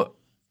what?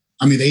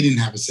 I mean, they didn't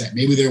have a set.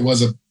 Maybe there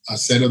was a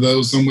set of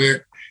those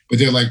somewhere, but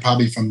they're like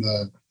probably from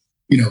the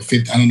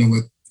 50. I don't know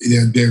what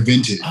they're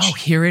vintage. Oh,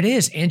 here it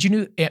is.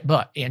 Ingenue, I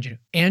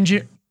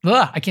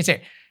can't say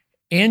it.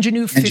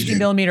 Ingenue 50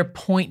 millimeter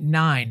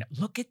 0.9.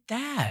 Look at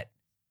that.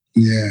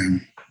 Yeah.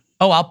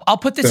 Oh, I'll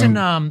put this in.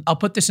 I'll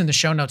put this in the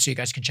show notes so you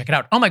guys can check it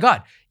out. Oh my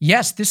God,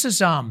 yes, this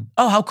is. Oh,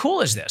 how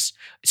cool is this?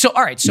 So,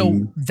 all right,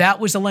 so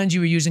that was the lens you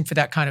were using for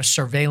that kind of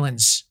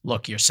surveillance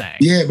look. You're saying?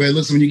 Yeah, but it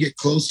looks when you get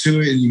close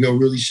to it and you go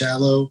really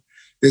shallow.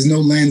 There's no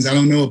lens. I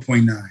don't know a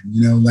 0.9.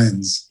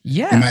 Lens.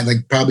 Yeah. It might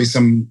like probably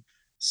some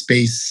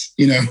space.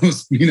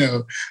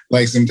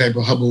 Like some type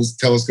of Hubble's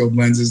telescope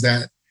lens is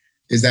that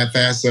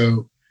fast.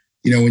 So,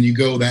 when you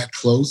go that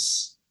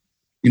close,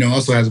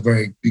 also has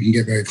you can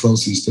get very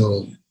close and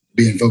still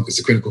be in focus.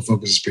 The critical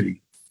focus is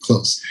pretty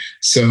close.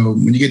 So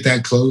when you get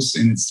that close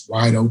and it's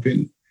wide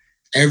open,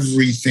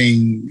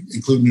 everything,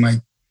 including like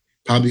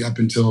probably up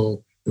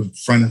until the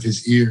front of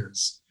his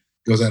ears,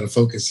 goes out of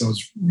focus. So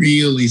it's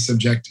really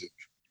subjective.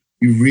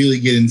 You really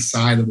get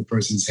inside of the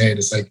person's head.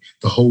 It's like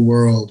the whole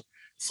world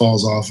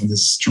falls off in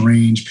this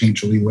strange,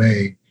 painterly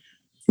way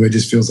where it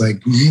just feels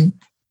like, and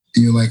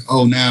you're like,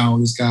 oh, now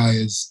this guy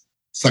is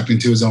sucked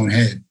into his own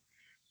head.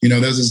 That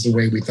was just the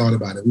way we thought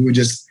about it. We were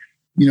just,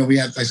 we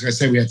had, like I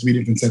said, we had 3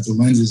 different sets of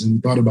lenses, and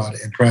we thought about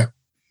it and prepped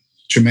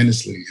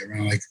tremendously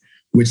around like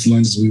which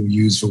lenses we would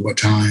use for what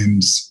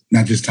times,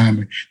 not just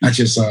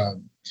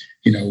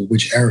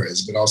which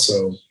eras, but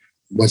also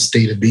what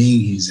state of being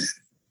he's in.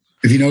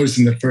 If you notice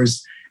in the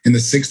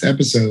 6th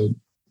episode,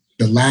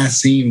 the last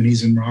scene when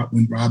he's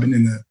when Robin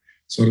in the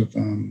sort of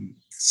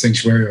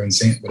sanctuary or in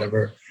Saint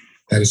whatever,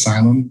 that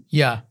asylum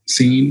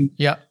scene.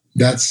 Yeah.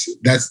 Those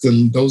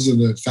are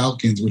the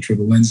Falcons, which were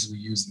the lenses we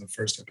used in the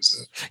first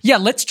episode. Yeah,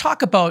 let's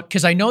talk about,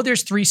 because I know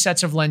there's 3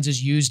 sets of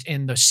lenses used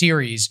in the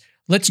series.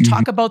 Let's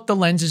talk about the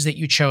lenses that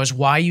you chose,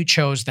 why you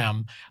chose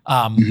them.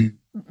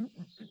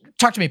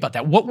 Talk to me about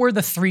that. What were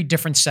the 3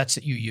 different sets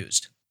that you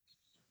used?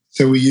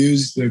 So we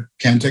used the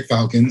Camtech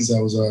Falcons.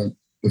 That was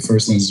the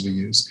first lenses we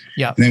used.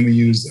 Yeah. And then we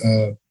used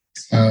a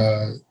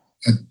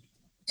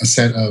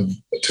set of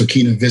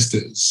Tokina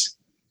Vistas,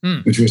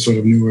 which were sort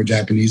of newer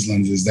Japanese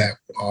lenses that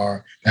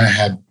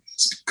had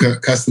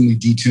customly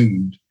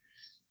detuned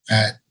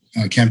at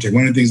Camtech.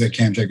 One of the things that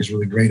Camtech is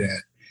really great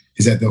at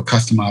is that they'll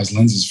customize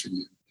lenses for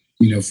you,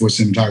 for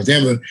cinematographers. They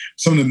have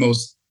some of the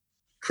most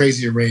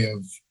crazy array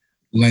of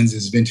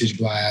lenses, vintage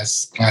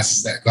glass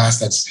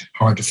that's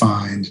hard to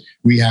find,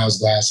 rehoused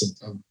glass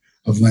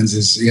of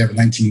lenses. You have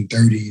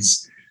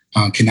 1930s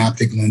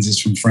canoptic lenses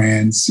from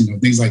France,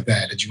 things like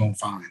that you won't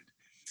find.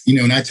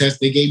 And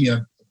they gave me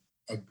a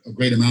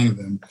great amount of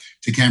them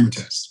to camera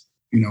test,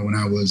 when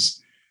I was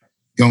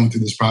going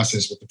through this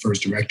process with the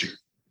first director.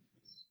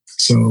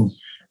 So,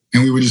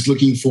 and we were just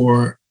looking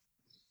for,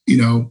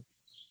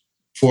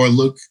 for a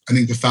look. I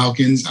think the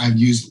Falcons I've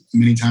used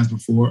many times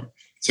before.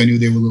 So I knew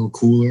they were a little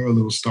cooler, a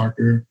little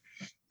starker,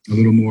 a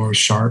little more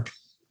sharp,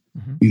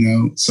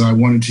 So I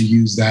wanted to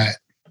use that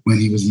when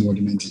he was more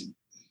demented.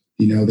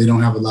 They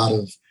don't have a lot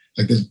of,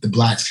 like the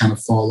blacks kind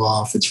of fall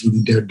off.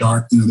 They're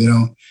dark. They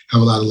don't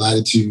have a lot of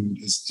latitude,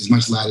 as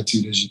much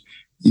latitude as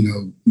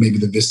maybe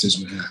the Vistas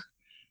would have.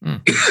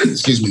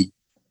 Excuse me.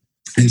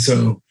 And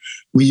so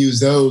we use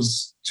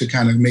those to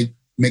kind of make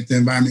the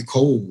environment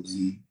cold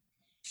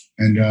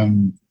and a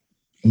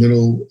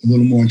little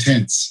more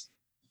intense.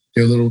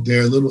 They're a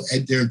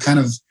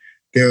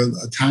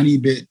tiny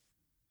bit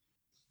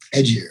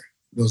edgier,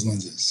 those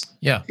lenses.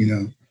 Yeah.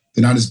 They're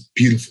not as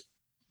beautiful,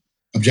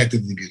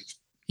 objectively beautiful.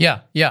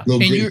 Yeah, yeah.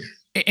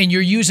 And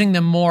you're using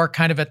them more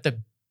kind of at the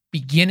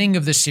beginning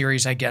of the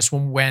series, I guess,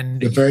 when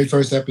the very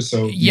first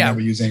episode, you never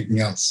use anything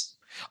else.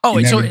 Oh,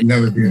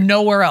 and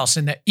nowhere else.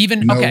 And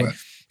okay.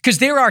 Because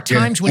there are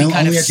times when he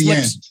kind of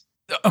slips.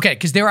 Okay,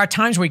 because there are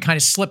times where he kind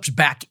of slips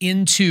back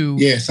into.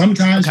 Yeah,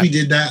 sometimes we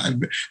did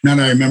that. Now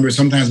that I remember,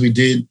 sometimes we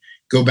did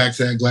go back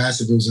to that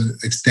glass if it was an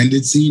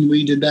extended scene.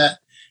 We did that,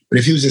 but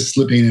if he was just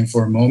slipping in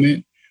for a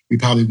moment, we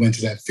probably went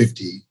to that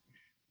 50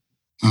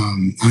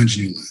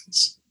 ingenue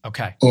lens.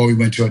 Okay. Or we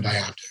went to a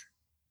diopter.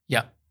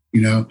 Yeah.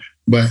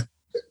 But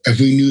if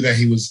we knew that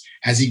he was,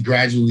 as he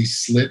gradually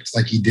slipped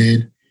like he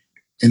did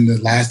in the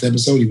last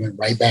episode, he went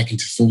right back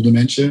into full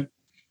dementia.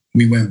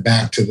 We went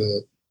back to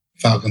the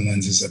Falcon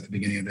lenses at the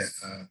beginning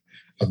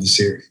of the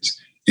series.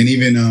 And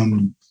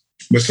even,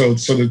 but so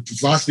the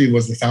philosophy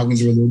was the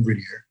Falcons are a little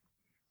grittier,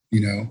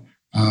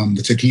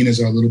 the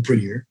Taquinas are a little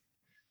prettier,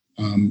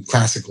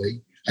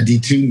 classically. I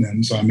detuned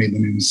them, so I made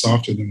them even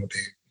softer than what they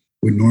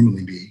would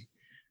normally be.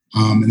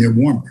 And they're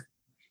warmer.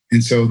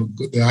 And so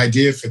the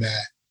idea for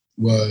that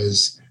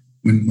was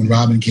when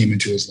Robin came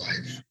into his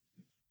life,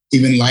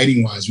 even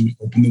lighting wise, we would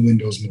open the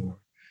windows more.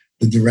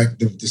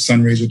 The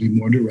sun rays would be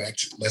more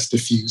direct, less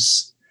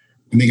diffuse.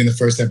 I think in the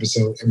first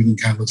episode, everything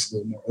kind of looks a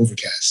little more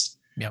overcast.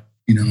 Yep.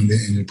 In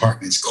the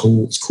apartment, it's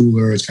cold, it's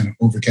cooler, it's kind of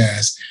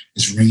overcast,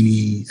 it's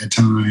rainy at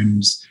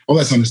times. All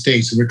that's on the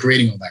stage, so we're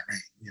creating all that rain.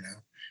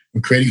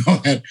 We're creating all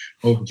that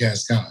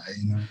overcast sky.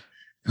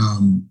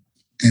 And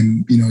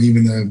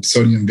even the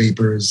sodium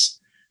vapors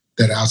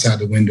that are outside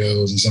the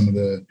windows and some of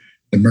the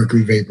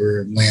mercury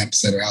vapor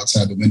lamps that are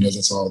outside the windows.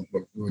 That's all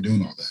we were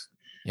doing all that.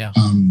 Yeah.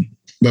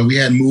 But we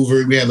had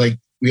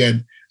we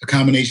had a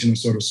combination of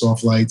sort of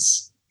soft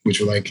lights, which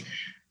were like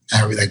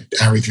Arri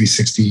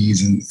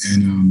 360s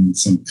and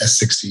some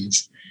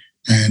S60s,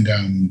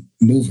 and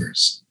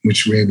movers,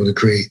 which were able to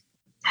create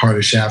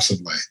harder shafts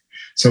of light.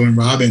 So when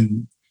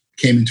Robin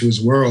came into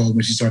his world,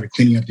 when she started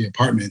cleaning up the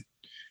apartment,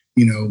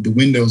 the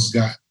windows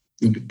got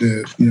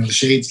the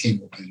shades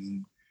came open,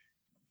 and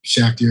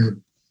shaftier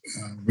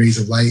rays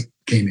of light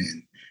came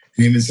in.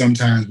 And even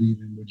sometimes we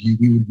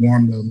would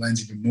warm the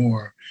lens even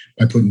more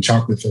by putting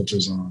chocolate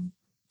filters on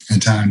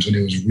at times when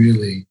it was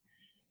really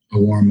a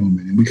warm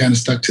moment. And we kind of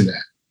stuck to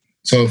that.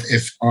 So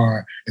if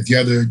the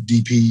other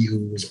DP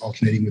who was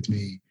alternating with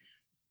me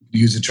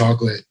used a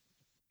chocolate,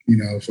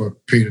 for a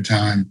period of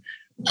time,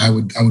 I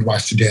would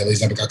watch the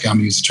dailies. I'd be like, okay, I'm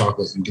gonna use the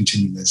chocolate and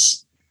continue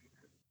this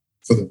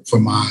for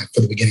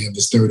the beginning of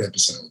this third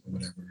episode or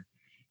whatever,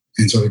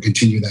 and sort of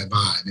continue that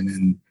vibe. And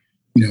then,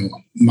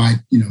 my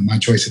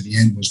choice at the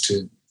end was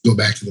to go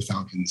back to the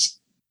Falcons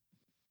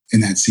in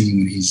that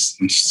scene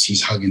when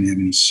she's hugging him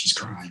and she's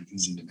crying.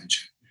 He's in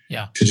dementia.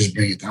 Yeah. To just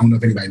bring it. I don't know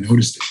if anybody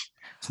noticed it.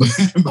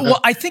 but well,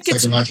 I think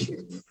it's.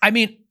 I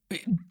mean,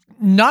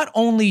 not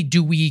only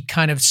do we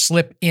kind of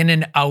slip in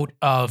and out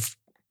of,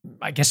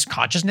 I guess,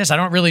 consciousness. I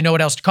don't really know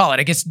what else to call it.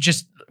 I guess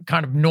just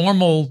kind of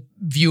normal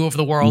view of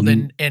the world,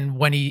 mm-hmm. and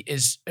when he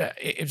is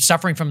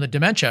suffering from the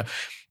dementia.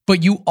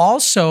 But you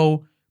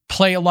also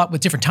play a lot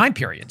with different time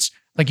periods.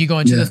 Like you go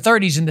into the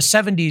 30s and the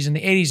 70s and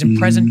the 80s and mm-hmm.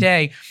 present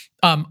day.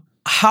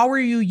 How are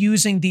you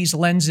using these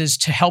lenses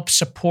to help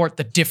support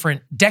the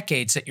different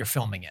decades that you're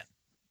filming in?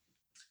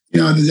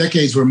 The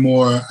decades were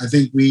more. I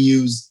think we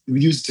used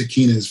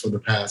taquinas for the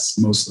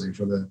past, mostly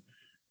for the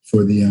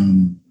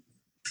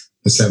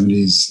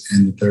 70s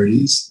and the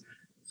 30s.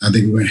 I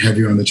think we went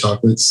heavier on the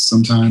chocolates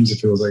sometimes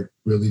if it was like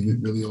really,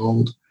 really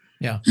old.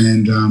 Yeah.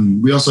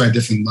 And we also had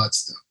different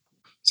LUTs though.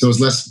 So it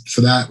was less for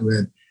that.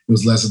 It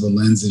was less of a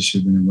lens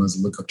issue than it was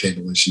a lookup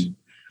table issue.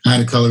 I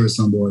had a colorist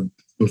on board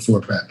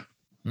before prep.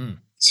 Mm.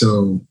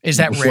 So is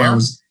that rare?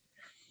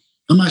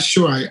 I'm not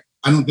sure. I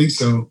don't think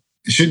so.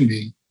 It shouldn't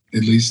be,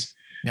 at least.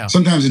 Yeah.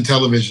 Sometimes in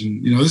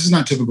television, this is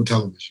not typical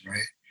television,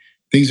 right?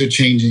 Things are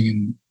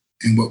changing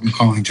in what we're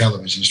calling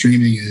television.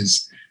 Streaming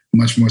is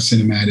much more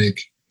cinematic.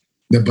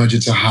 The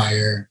budgets are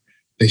higher.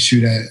 They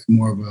shoot at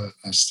more of a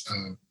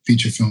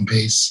feature film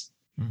pace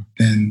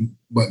than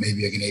what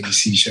maybe like an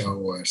ABC show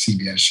or a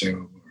CBS show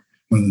or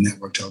one of the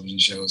network television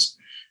shows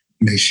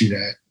may shoot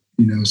at.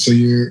 So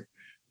you're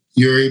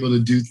able to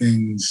do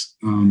things.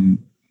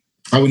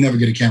 I would never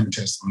get a camera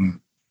test on a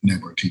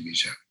network TV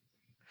show.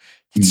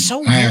 It's so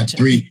weird. I had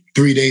three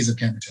days of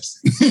camera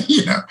testing,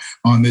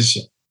 on this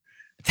show.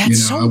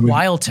 That's so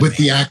wild to me. With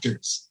the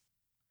actors,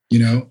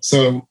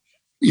 So,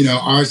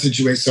 our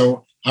situation.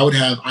 So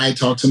I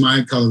talked to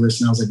my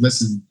colorist and I was like,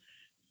 listen,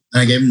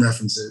 and I gave him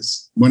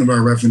references. One of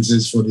our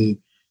references for the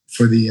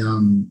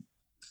 30s,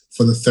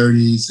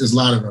 there's a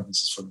lot of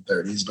references for the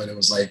 30s, but it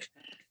was like,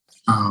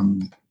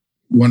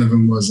 one of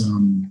them was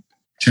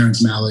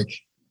Terrence Malick.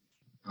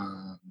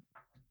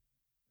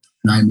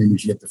 Now I made me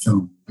forget the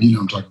film.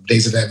 I'm talking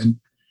Days of Heaven.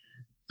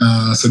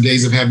 So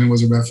Days of Heaven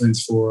was a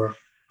reference for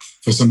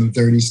some of the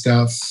 30s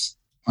stuff.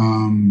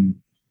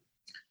 Some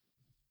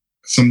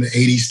of the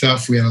 80s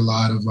stuff, we had a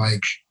lot of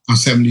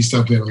 70s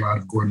stuff, we had a lot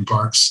of Gordon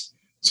Parks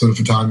sort of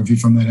photography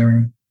from that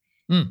era.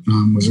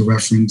 Was a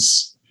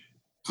reference.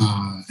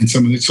 And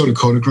some of the sort of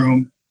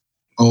Kodachrome,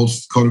 old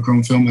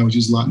Kodachrome film that was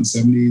used a lot in the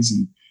 70s.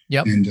 And,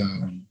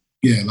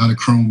 a lot of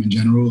chrome in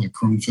general, like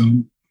chrome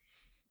film.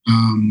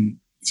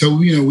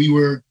 So,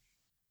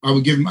 I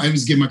would give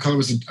my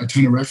colorist a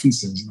ton of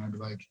references, and I'd be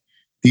like,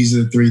 these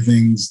are the three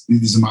things.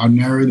 There's a modern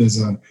era, there's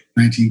a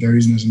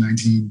 1930s, and there's a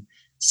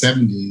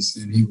 1970s,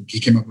 and he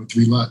came up with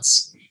three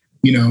LUTs.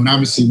 And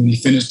obviously when he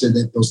finished it,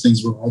 those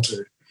things were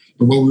altered.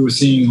 But what we were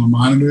seeing on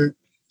monitor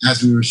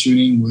as we were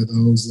shooting were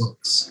those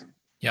looks.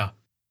 Yeah.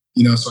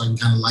 So I can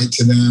kind of light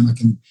to them. I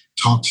can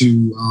talk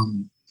to,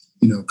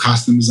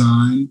 costume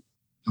design,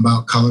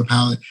 about color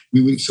palette.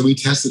 So we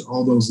tested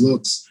all those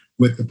looks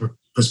with the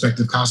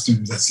prospective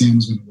costumes that Sam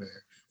was going to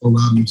wear or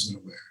Robin was going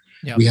to wear.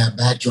 Yep. We had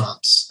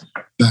backdrops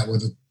that were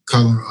the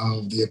color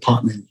of the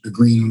apartment, the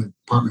green on the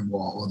apartment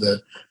wall, or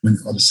the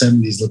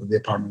 70s look of the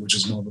apartment, which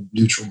is more of a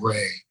neutral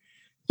gray,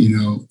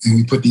 and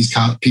we put these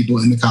people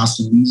in the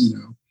costumes,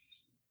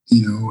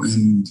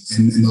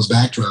 and those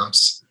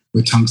backdrops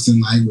with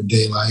tungsten light, with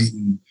daylight,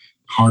 and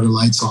harder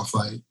light, soft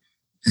light,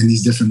 and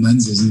these different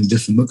lenses and these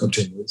different lookup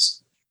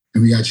tables.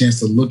 And we got a chance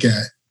to look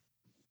at,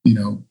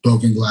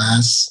 broken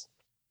glass,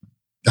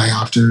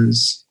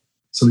 diopters.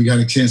 So we got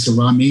a chance to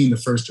Ramin, the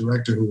first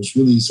director, who was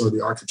really sort of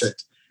the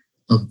architect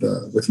of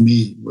the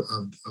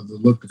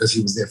look, because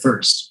he was there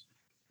first.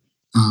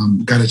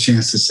 Got a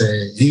chance to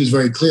say, and he was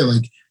very clear,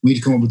 like, we need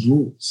to come up with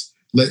rules.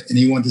 And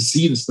he wanted to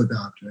see the split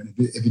diopter. And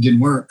if it didn't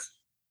work,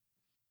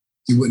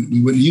 we wouldn't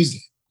have used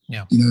it.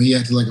 Yeah. He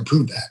had to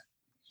approve that.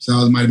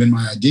 So that might have been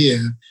my idea,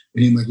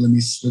 but he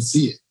let's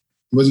see it.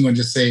 He wasn't going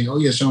to just say, "Oh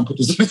yeah, Sean, put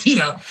this."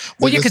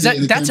 Well, yeah, because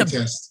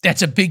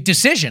that's a big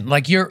decision.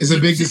 It's a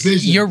big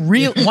decision. You're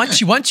real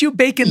once you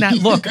bake in that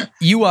look,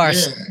 you are.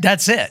 Yeah.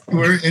 That's it.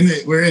 We're in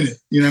it.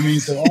 You know what I mean?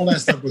 So all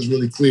that stuff was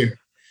really clear.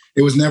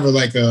 It was never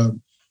like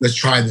let's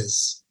try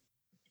this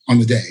on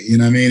the day. You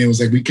know what I mean? It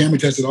was like we camera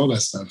tested all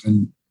that stuff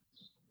and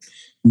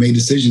made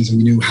decisions, and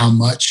we knew how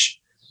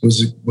much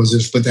was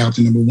it split out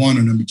to number one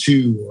or number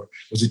two, or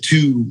was it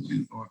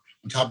two or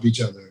on top of each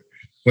other?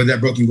 What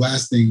that broken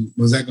glass thing,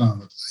 what was that going to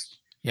look like?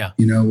 Yeah.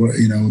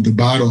 The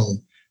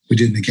bottle we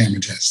did in the camera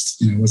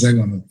test, what's that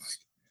going to look like?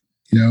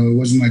 It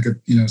wasn't like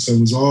so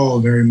it was all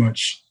very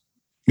much,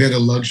 we had the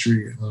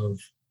luxury of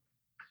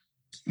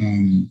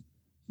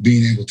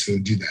being able to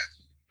do that.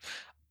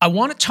 I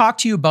want to talk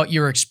to you about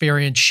your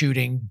experience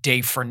shooting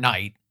Day for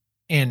Night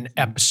in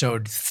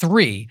episode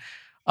 3.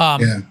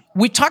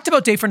 We talked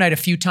about Day for Night a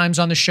few times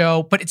on the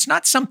show, but it's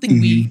not something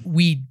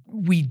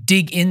we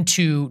dig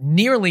into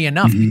nearly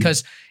enough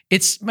because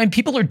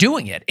people are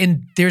doing it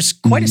and there's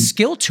quite a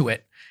skill to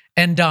it.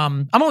 And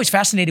I'm always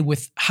fascinated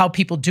with how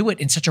people do it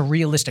in such a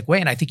realistic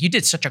way. And I think you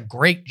did such a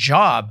great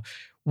job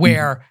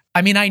where,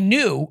 I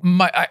knew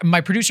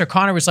my producer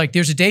Connor was like,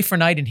 there's a Day for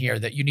Night in here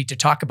that you need to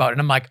talk about. And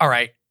I'm like, all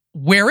right,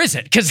 where is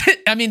it? Because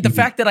the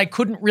fact that I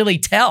couldn't really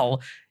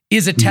tell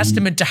is a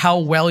testament to how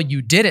well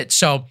you did it.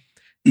 So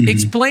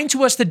explain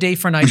to us the Day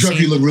for Night scene. I'm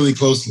sure if you look really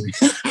closely.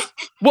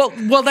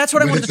 Well, that's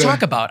what I wanted to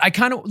talk about. I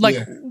kind of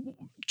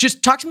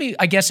just talk to me,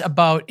 I guess,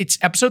 about it's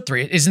episode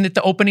 3. Isn't it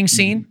the opening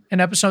scene in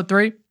episode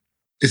 3?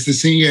 It's the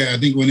scene, yeah. I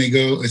think when they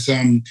go, it's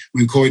when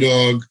Coy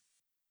Dog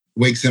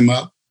wakes him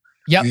up.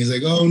 Yep. And he's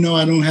like, "Oh no,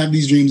 I don't have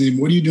these dreams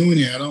anymore. What are you doing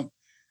here?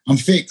 I'm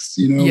fixed,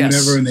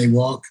 whatever." And they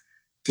walk.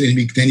 Then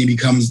he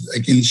becomes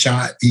in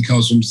shot. He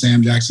comes from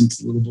Sam Jackson to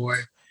the little boy.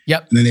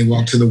 Yep. And then they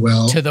walk to the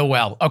well. To the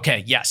well.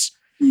 Okay. Yes.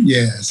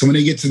 Yeah. So when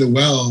they get to the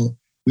well,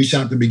 we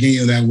shot the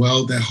beginning of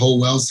that whole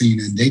well scene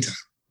in daytime.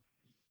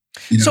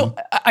 So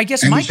I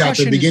guess my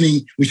question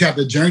is, we shot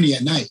the journey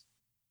at night.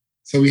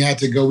 So we had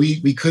to go,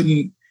 we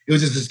couldn't, it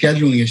was just a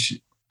scheduling issue.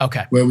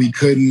 Okay. Where we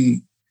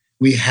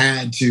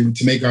had to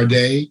make our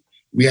day,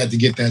 we had to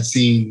get that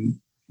scene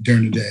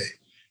during the day.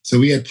 So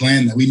we had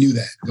planned that. We knew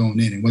that going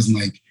in. It wasn't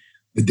like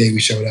the day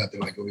we showed up,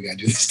 they're like, "Oh, we got to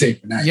do this Day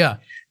for Night." Yeah.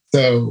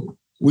 So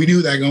we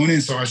knew that going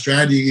in. So our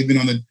strategy, even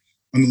on the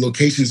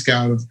location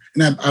scout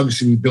and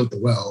obviously we built the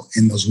well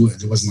in those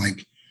woods. It wasn't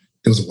like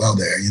there was a well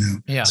there,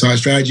 Yeah. So our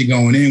strategy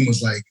going in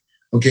was like,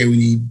 okay, we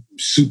need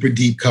super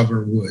deep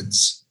cover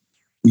woods,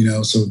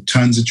 so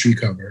tons of tree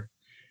cover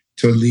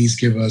to at least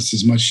give us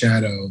as much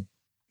shadow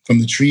from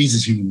the trees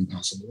as humanly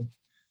possible,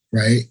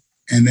 right?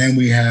 And then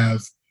we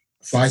have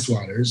fly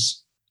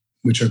swatters,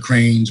 which are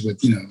cranes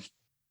with,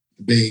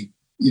 big,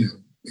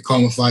 they call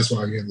them a fly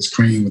swatter. You have this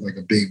crane with like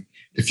a big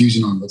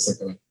diffusion arm that's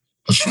like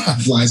a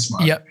fly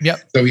swatter.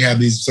 Yep. So we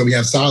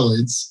have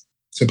solids.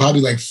 So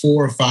probably like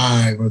 4 or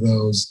 5 of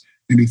those,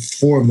 maybe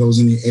 4 of those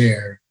in the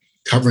air,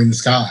 covering the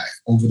sky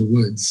over the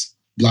woods,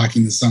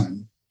 blocking the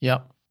sun.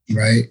 Yep.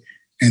 Right.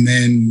 And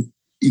then,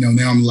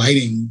 now I'm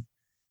lighting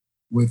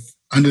with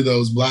under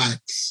those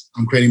blacks,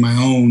 I'm creating my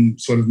own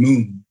sort of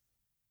moon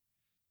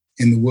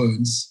in the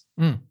woods,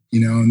 and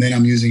then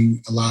I'm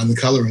using a lot of the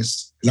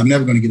colorists because I'm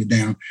never going to get it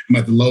down. I'm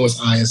at the lowest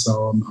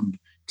ISO. I'm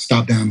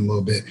stopped down a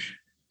little bit,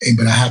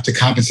 but I have to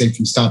compensate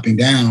from stopping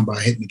down by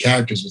hitting the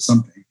characters with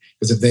something.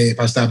 Because if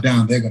I stop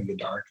down, they're going to get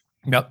dark.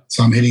 Yep.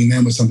 So I'm hitting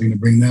them with something to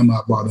bring them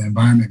up while the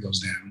environment goes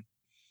down.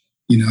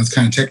 It's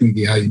kind of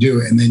technically how you do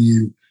it. And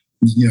then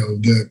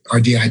our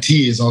DIT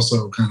is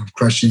also kind of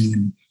crushing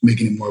and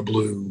making it more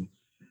blue,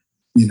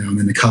 and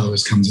then the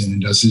colorist comes in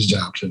and does his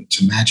job to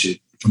match it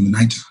from the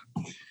nighttime.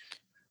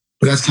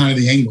 But that's kind of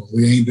the angle.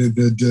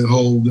 The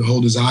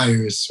whole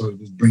desire is sort of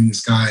to bring the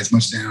sky as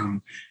much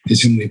down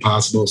as humanly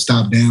possible,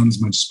 stop down as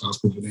much as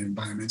possible for the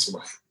environmental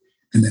way,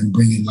 and then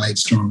bring in light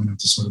strong enough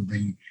to sort of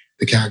bring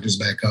the characters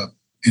back up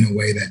in a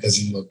way that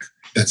doesn't look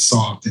that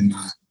soft and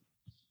not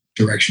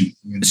direction.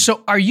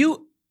 So are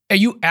you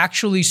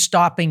actually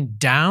stopping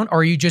down, or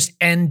are you just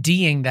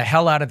NDing the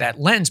hell out of that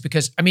lens?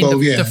 Because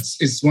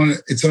it's one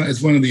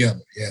or the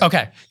other. Yeah.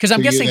 Okay, because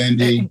I'm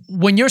guessing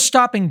when you're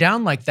stopping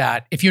down like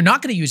that, if you're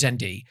not going to use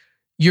ND,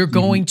 you're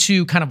going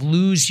to kind of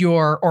lose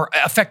or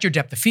affect your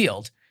depth of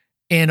field.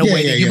 in a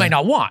way that you might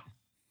not want.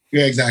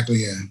 Yeah, exactly.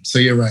 Yeah. So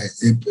you're right.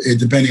 It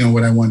depending on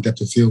what I want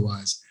depth of field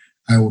wise,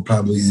 I will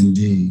probably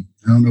ND.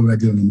 I don't know what I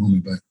do in the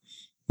moment, but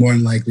more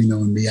than likely,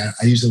 knowing me, I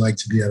usually like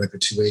to be at like a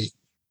 2.8.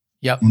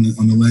 Yep. On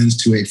the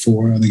lens,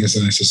 2.84. I think that's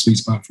a sweet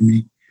spot for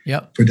me.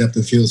 Yep. For depth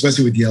of field,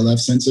 especially with the LF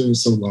sensor,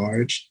 is so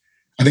large.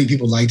 I think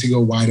people like to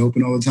go wide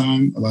open all the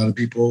time. A lot of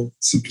people,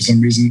 for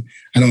some reason,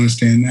 I don't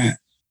understand that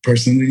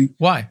personally.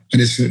 Why?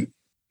 Because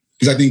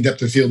I think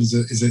depth of field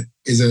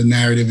is a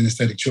narrative and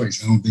aesthetic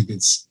choice. I don't think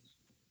it's,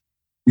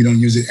 you don't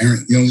use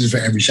it for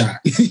every shot.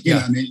 You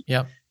know what I mean?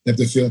 Yep. Depth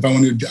of field. If I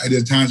want to,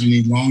 there's times you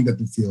need long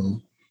depth of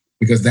field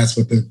because that's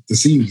what the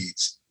scene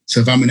needs. So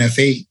if I'm an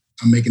F8,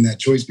 I'm making that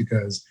choice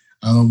because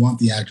I don't want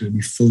the actor to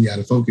be fully out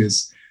of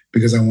focus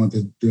because I want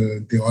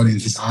the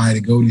audience's eye to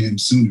go to him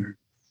sooner.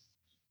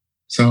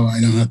 So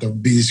I don't have to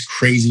be this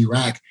crazy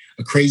rack.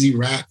 A crazy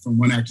rack from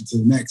one actor to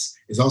the next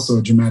is also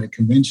a dramatic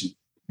convention.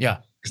 Yeah.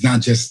 It's not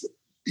just,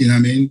 you know what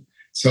I mean?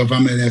 So if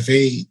I'm at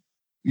F8,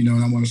 and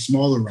I want a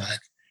smaller rack,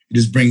 it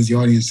just brings the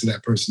audience to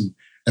that person.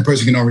 That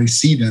person can already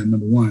see them,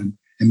 number one,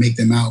 and make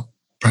them out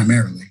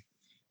primarily.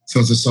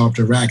 So it's a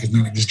softer rack. It's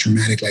not like this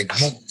dramatic, like,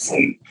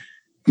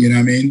 you know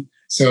what I mean?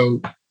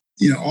 So,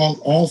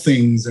 all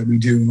things that we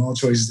do and all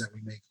choices that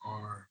we make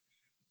are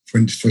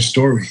for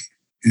story.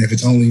 And if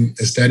it's only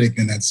aesthetic,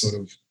 then that's sort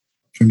of,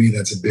 for me,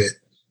 that's a bit,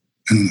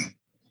 I don't know.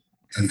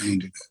 I don't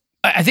do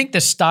that. I think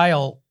the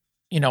style,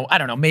 I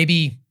don't know,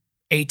 maybe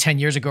 8-10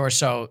 years ago or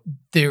so,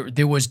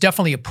 there was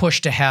definitely a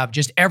push to have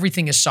just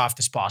everything as soft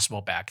as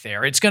possible back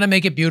there. It's going to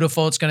make it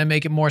beautiful. It's going to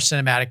make it more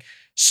cinematic.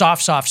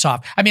 Soft, soft,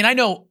 soft. I mean, I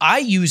know I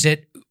use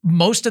it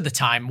most of the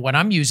time when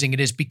I'm using it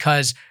is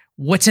because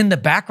what's in the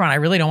background, I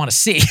really don't want to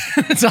see.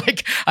 It's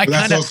like, I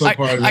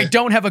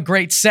don't have a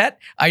great set.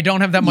 I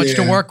don't have that much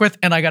to work with,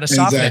 and I got to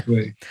soften it.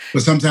 Exactly.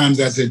 But sometimes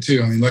that's it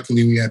too. I mean,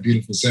 luckily we have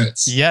beautiful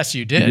sets. Yes,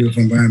 you did.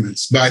 Beautiful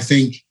environments. But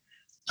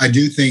I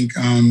do think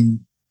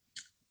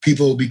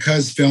people,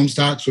 because film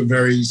stocks were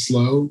very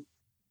slow,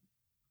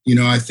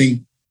 I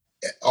think,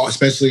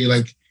 especially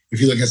like if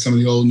you look at some of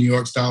the old New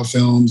York style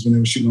films when they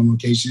were shooting on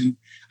location,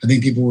 I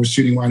think people were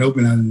shooting wide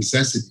open out of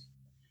necessity.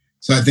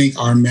 So I think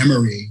our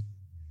memory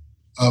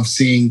of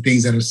seeing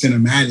things that are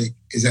cinematic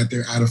is that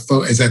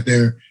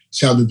they're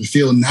sheltered the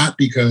field, not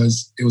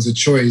because it was a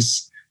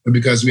choice, but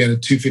because we had a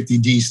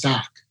 250D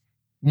stock.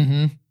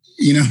 Mm-hmm.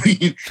 You know what I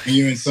mean? And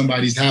you're in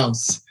somebody's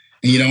house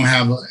and you don't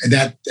have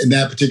that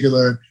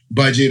particular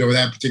budget or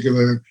that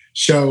particular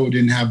show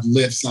didn't have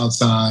lifts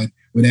outside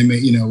with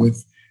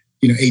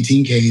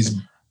 18Ks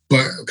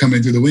but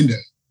coming through the window.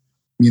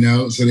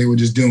 So they were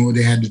just doing what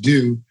they had to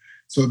do.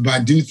 So, but I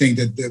do think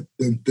that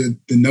the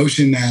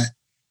notion that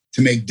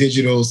to make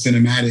digital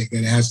cinematic that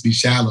it has to be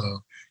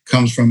shallow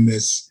comes from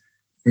this,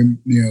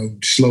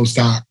 slow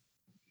stock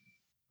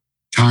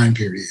time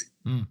period.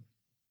 Mm.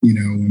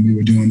 When we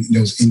were doing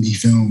those indie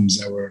films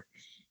that were,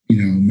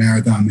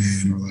 Marathon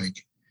Man or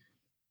like,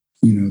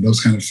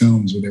 those kind of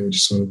films where they were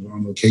just sort of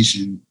on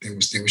location. They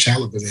were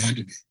shallow because they had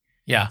to be.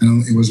 Yeah,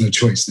 it wasn't a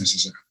choice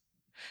necessarily.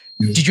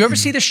 Did you ever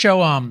see the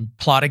show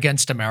Plot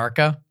Against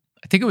America?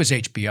 I think it was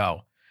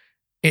HBO.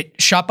 It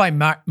shot by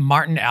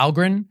Martin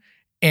Algren,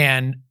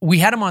 and we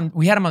had him on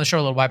the show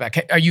a little while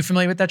back. Are you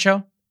familiar with that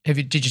show?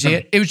 Did you see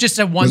it? It was just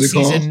a one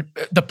season,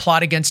 The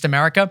Plot Against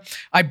America.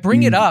 I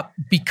bring it up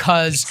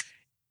because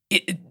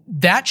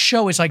that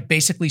show is like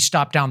basically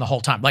stopped down the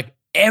whole time. Like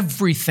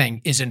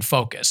everything is in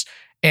focus.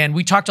 And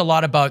we talked a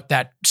lot about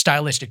that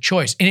stylistic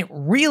choice. And it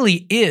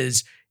really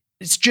is,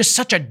 it's just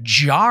such a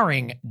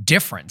jarring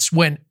difference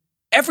when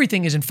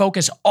everything is in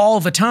focus all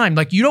the time.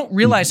 Like you don't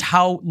realize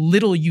how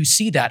little you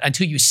see that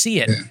until you see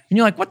it. Yeah. And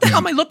you're like, what the hell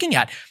am I looking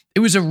at? It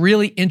was a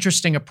really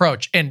interesting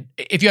approach. And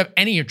if you have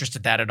any interest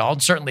in that at all,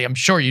 and certainly I'm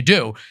sure you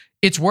do,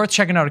 it's worth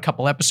checking out a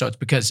couple episodes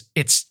because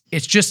it's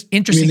just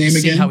interesting to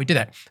see how we did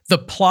that. The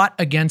Plot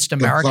Against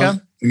America.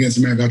 Plot Against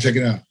America. I'll check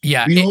it out.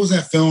 Yeah. What was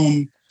that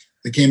film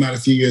that came out a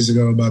few years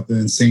ago about the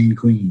insane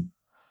queen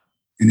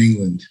in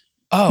England?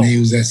 Oh. And they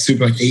used that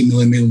super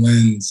 8mm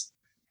lens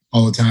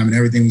all the time and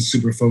everything was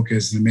super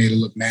focused and it made it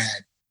look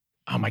mad.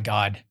 Oh my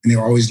God. And they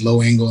were always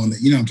low angle on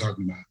what I'm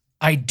talking about.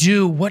 I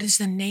do. What is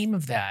the name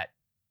of that?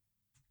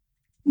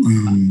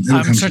 I'm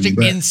searching.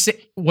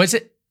 Was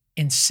it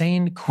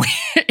Insane Queen?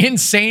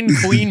 Insane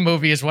Queen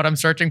movie is what I'm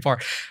searching for.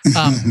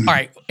 All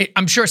right.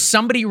 I'm sure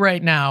somebody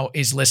right now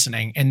is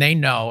listening and they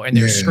know and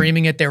they're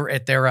screaming at their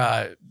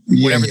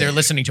whatever they're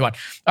listening to on.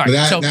 All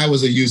right. That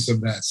was a use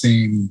of that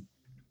same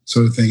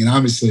sort of thing. And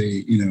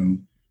obviously,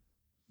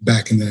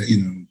 back in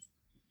the,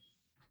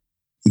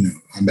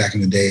 back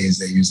in the days,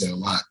 they used that a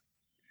lot.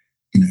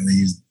 They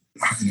used,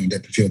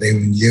 depth of field. They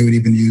would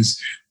even use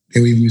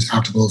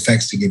optical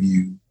effects to give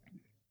you,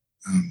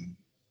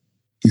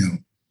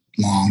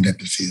 long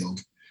depth of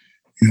field.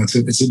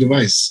 It's a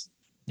device.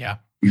 Yeah.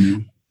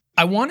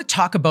 I want to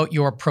talk about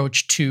your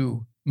approach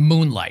to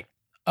Moonlight.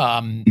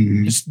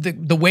 Just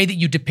the way that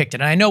you depict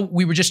it. And I know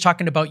we were just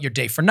talking about your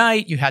day for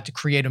night. You had to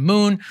create a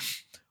moon.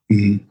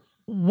 Mm-hmm.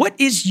 What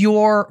is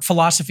your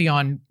philosophy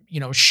on,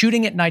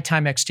 shooting at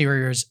nighttime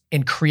exteriors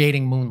and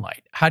creating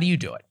moonlight? How do you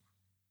do it?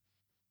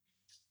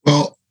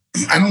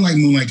 I don't like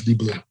moonlight to be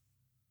blue.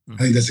 I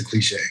think that's a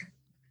cliche,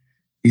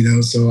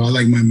 so I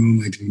like my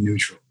moonlight to be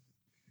neutral.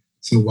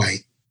 So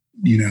white,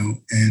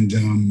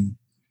 and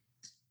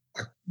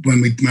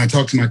when I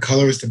talk to my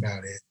colorist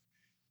about it,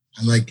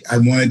 I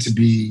want it to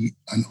be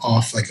an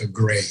off, like a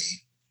gray,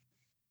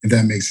 if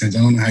that makes sense.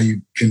 I don't know how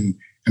you can,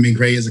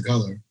 gray is a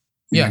color.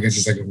 Yeah. I guess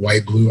it's like a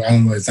white, blue. I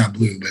don't know. It's not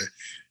blue, but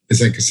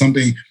it's like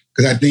something,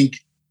 because I think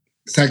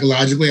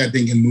psychologically, I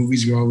think in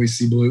movies, you always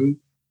see blue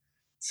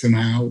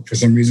somehow for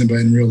some reason, but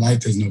in real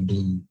life, there's no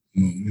blue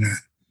moon. You're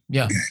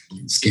not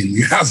blue skin.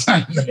 You're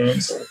outside of the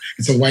moon. So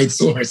it's a white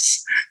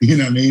source. You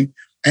know what I mean?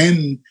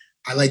 And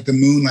I like the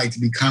moonlight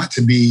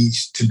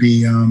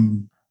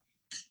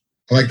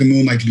I like the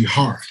moonlight to be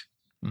hard,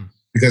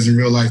 because in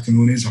real life, the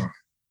moon is hard.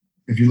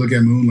 If you look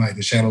at moonlight,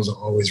 the shadows are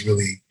always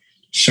really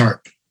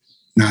sharp,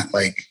 not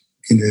like,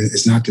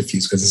 it's not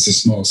diffuse because it's a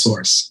small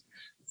source.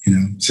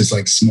 It's just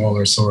like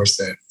smaller source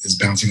that is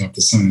bouncing off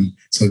the sun.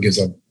 So it gives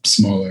a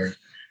smaller,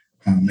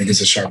 it gives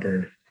a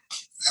sharper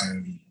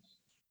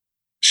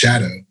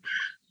shadow.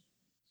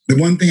 The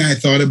one thing I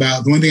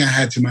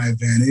had to my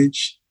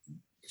advantage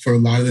for a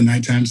lot of the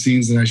nighttime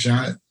scenes that I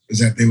shot was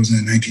that they was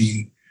in the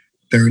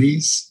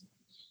 1930s.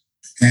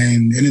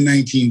 And in the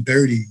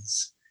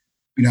 1930s,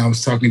 I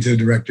was talking to the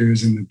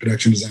directors and the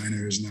production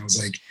designers, and I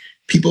was like,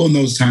 people in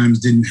those times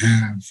didn't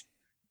have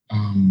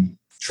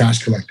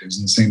trash collectors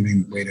in the same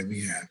way that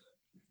we have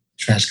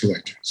trash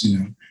collectors.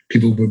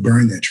 People would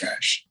burn their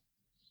trash,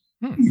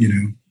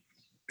 and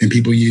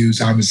people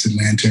use obviously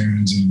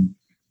lanterns, and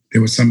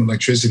there was some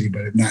electricity,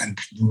 but not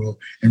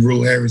in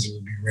rural areas, it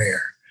would be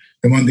rare.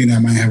 The one thing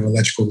that might have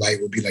electrical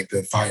light would be like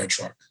the fire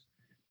truck,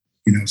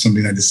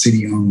 something that the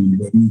city owned,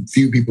 but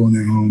few people in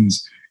their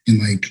homes in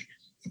like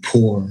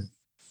poor,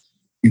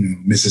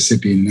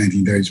 Mississippi in the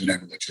 1930s would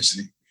have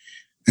electricity.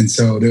 And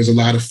so there's a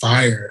lot of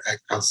fire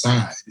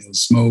outside,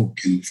 smoke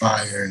and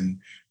fire and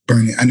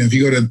burning. I know if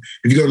you go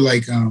to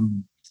like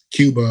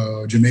Cuba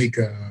or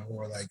Jamaica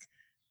or like,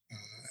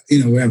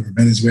 wherever,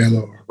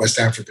 Venezuela or West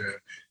Africa,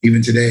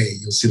 even today,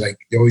 you'll see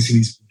you always see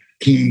these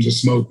plumes of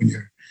smoke when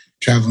you're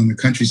traveling the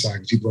countryside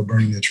because people are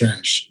burning their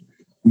trash,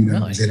 Really?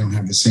 because they don't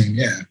have the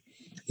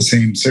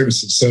same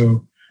services.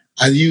 So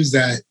I use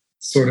that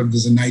sort of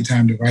as a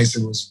nighttime device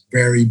that was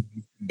very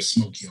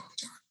smoky all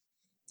the time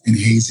and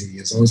hazy.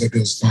 It's always like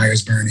those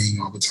fires burning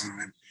all the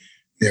time.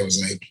 There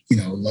was like,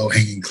 low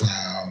hanging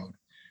cloud.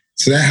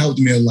 So that helped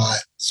me a lot,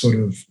 sort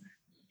of.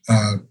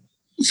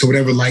 So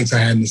whatever lights I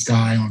had in the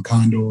sky on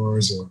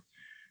condors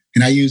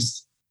and I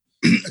used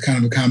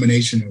a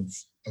combination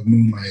of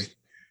moonlight.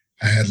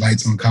 I had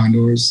lights on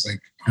condors,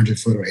 like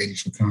 100-foot or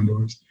 80-foot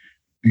condors,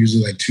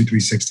 usually like 2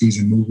 360s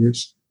and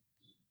movers.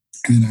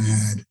 And then I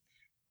had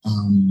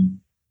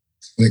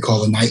what they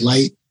call a night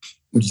light,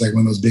 which is like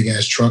one of those big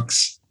ass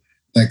trucks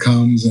that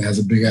comes and has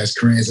a big ass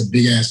crane. It's a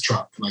big ass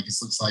truck. Like it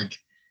looks like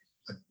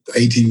an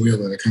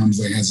 18-wheeler that comes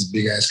and has this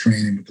big ass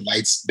crane and with the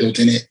lights built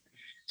in it.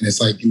 And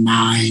it's like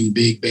 9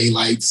 big bay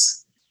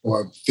lights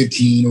or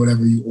 15 or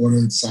whatever you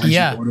order, the size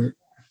you order.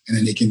 And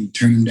then they can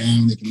turn them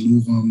down, they can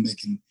move them, they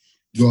can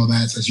do all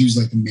that. So it's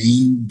usually like the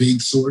main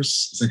big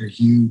source. It's like a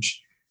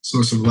huge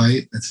source of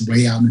light that's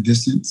way out in the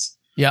distance.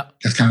 Yeah.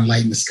 That's kind of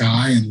light in the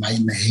sky and light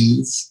in the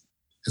haze.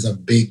 There's a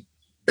big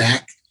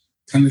back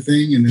kind of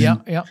thing. And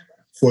then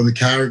for the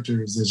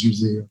characters, there's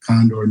usually a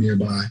condor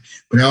nearby.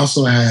 But I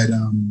also had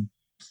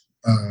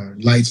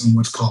lights on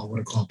what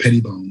are called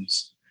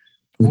pettibones.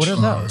 What are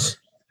those?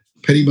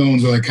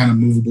 Pettibones are like kind of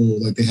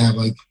movable. Like they're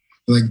like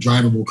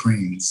drivable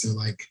cranes. They're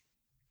like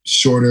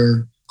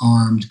shorter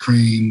armed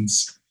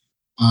cranes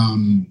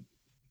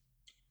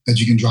that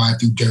you can drive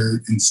through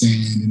dirt and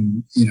sand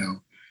and,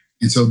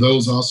 and so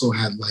those also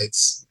had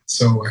lights.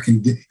 So I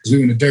can get, because we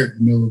were in the dirt in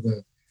the middle of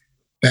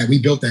we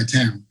built that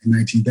town in the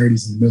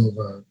 1930s in the middle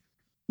of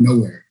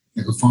nowhere,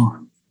 like a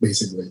farm,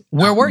 basically.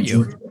 Where were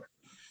you? Georgia.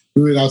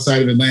 We were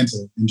outside of Atlanta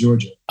in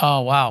Georgia.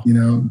 Oh, wow.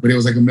 But it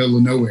was like a middle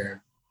of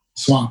nowhere,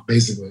 swamp,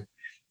 basically.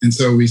 And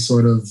so we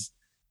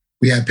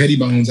had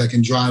pettibones I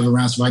can drive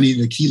around. So if I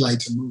needed a key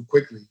light to move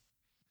quickly,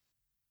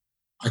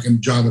 I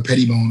can drive a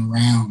pettibone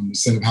around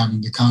instead of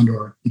having the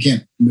condor. You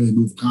can't really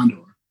move a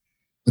condor,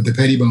 but the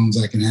pettibones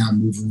I can have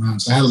move around.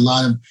 So I had a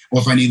lot of,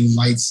 or if I needed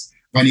lights,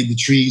 if I need the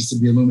trees to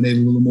be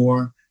illuminated a little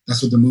more,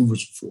 that's what the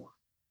movers were for.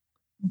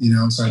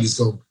 So I just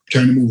go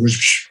turn the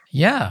movers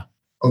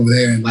over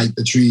there and light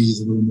the trees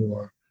a little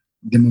more,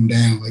 dim them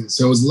down.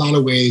 So it was a lot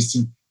of ways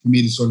for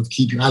me to sort of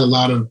keep I had a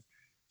lot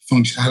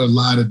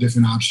of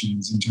different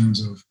options in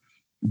terms of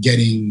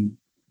getting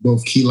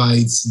both key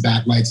lights,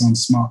 backlights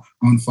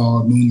on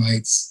fog,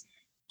 moonlights.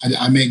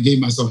 I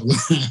gave myself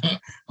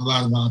a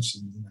lot of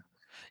options.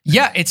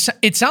 Yeah, it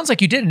sounds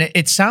like you did, and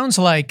it sounds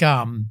like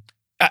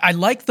I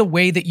like the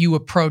way that you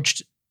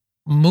approached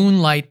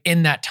moonlight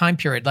in that time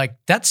period. Like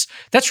that's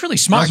really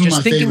smart.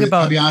 Just thinking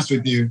about. I'll be honest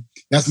with you,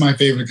 that's my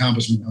favorite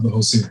accomplishment of the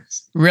whole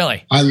series.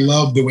 Really, I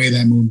love the way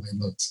that moonlight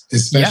looks,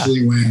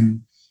 especially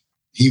when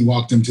he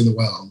walked him to the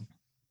well.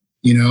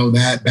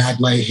 That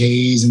backlight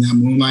haze and that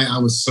moonlight. I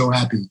was so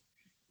happy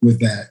with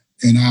that,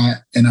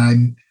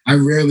 and I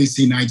rarely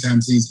see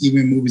nighttime scenes,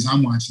 even in movies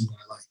I'm watching that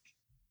I like.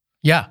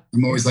 Yeah.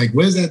 I'm always like,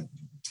 where's that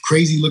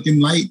crazy looking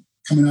light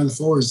coming out of the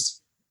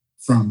forest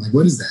from? Like,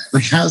 what is that?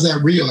 Like, how's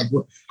that real? Like,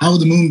 how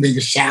would the moon make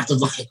a shaft of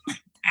light?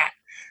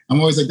 I'm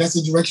always like, that's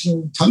a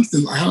directional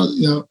tungsten. How,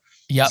 you know?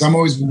 Yeah. So I'm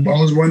always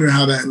wondering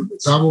how that.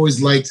 So I've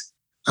always liked.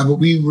 But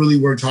we really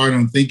worked hard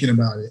on thinking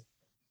about it,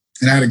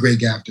 and I had a great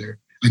gaffer.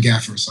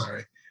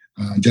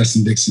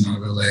 Justin Dixon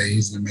out of LA.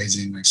 He's an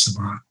amazing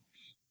savant.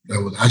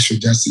 That was actually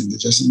Justin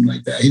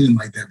like that. He didn't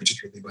like that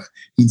particularly, but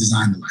he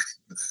designed the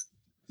lighting for that.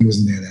 He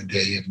wasn't there that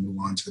day. He had to move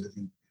on to a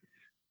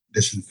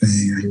different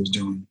thing that he was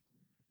doing.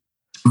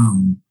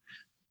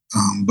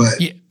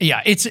 But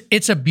yeah,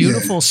 it's a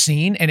beautiful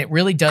scene, and it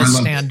really does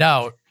stand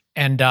out.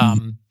 And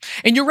and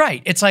you're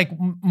right. It's like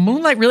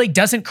moonlight really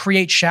doesn't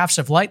create shafts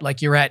of light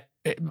like you're at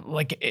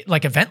like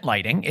event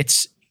lighting.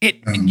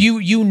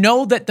 You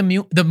know that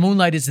the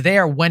moonlight is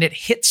there when it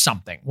hits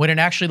something, when it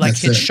actually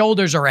hits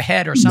shoulders or a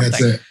head or something.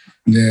 That's it.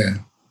 Yeah,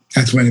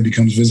 that's when it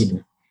becomes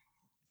visible.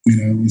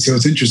 And so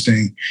it's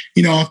interesting.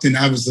 Often,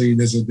 obviously,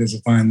 there's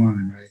a fine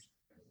line, right?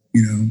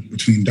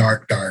 Between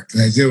dark.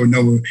 Like you would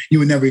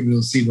never be able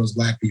to see those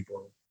black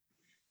people.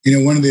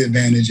 One of the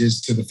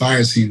advantages to the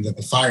fire scene is that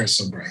the fire is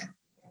so bright.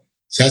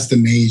 So that's the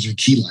major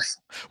key light.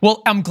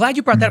 Well, I'm glad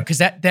you brought that up because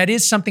that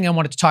is something I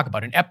wanted to talk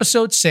about. In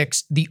episode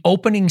 6, the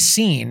opening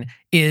scene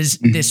is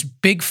this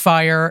big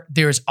fire.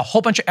 There's a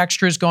whole bunch of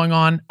extras going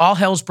on. All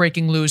hell's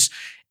breaking loose.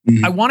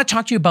 I want to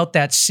talk to you about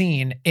that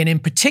scene, and in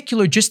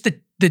particular, just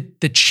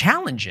the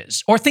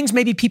challenges or things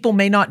maybe people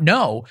may not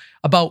know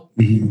about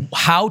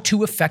how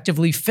to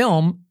effectively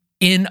film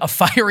in a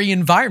fiery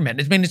environment.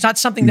 I mean, it's not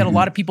something that a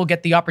lot of people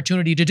get the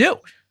opportunity to do.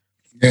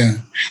 Yeah.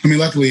 I mean,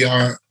 luckily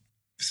our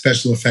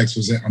special effects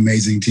was an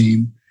amazing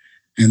team,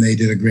 and they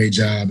did a great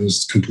job. It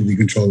was completely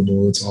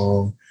controllable. It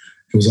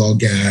was all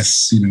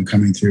gas,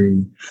 coming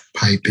through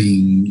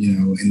piping,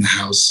 in the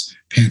house,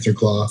 panther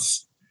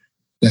cloth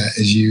that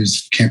is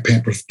used,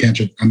 panther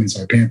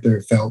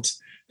felt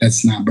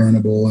that's not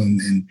burnable.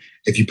 And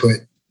if you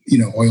put,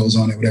 oils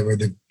on it, whatever,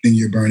 the thing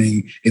you're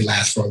burning, it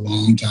lasts for a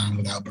long time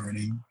without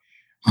burning.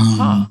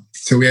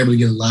 So we were able to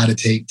get a lot of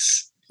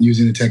takes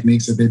using the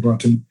techniques that they brought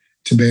to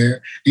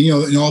bear. And,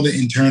 and all the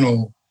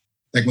internal,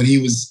 like when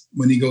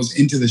he goes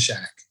into the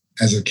shack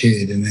as a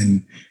kid and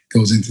then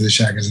goes into the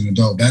shack as an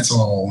adult, that's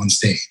all on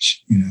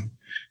stage,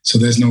 So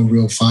there's no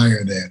real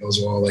fire there.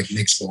 Those are all like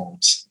Nix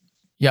bulbs,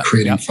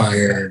 creating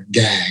fire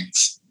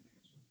gags,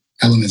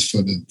 elements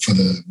for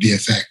the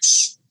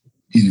VFX,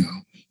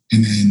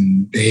 and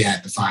then they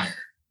add the fire,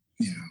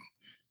 in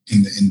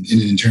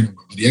an internal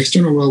world. But the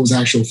external world was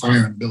actual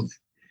fire in the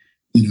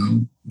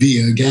building,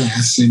 via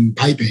gas and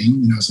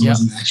piping, so it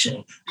wasn't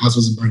actual house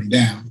wasn't burning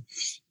down.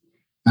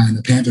 And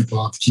the panther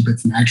cloth to keep it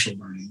from actual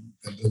burning,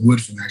 the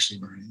wood from actually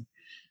burning.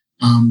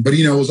 But,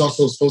 it was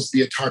also supposed to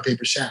be a tar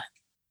paper shack,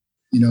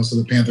 so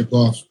the panther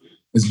cloth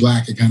was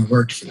black. It kind of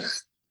worked for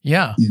that.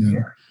 Yeah.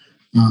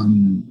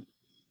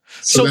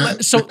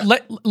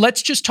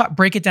 Let's just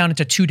break it down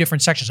into 2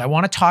 different sections. I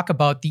want to talk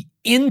about the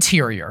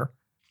interior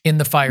in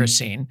the fire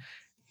scene,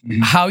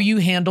 how you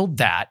handled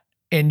that.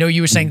 And know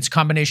you were saying it's a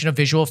combination of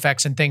visual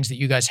effects and things that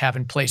you guys have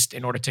in place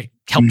in order to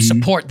help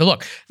support the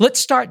look. Let's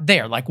start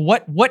there. Like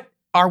what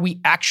are we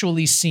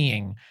actually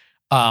seeing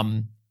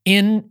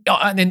in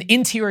an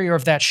interior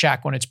of that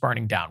shack when it's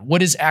burning down?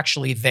 What is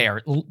actually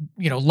there?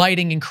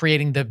 Lighting and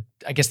creating the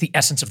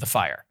essence of the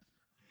fire.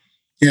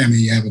 Yeah, I mean,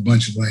 you have a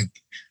bunch of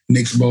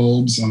Nix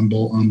bulbs on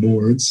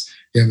boards.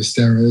 You have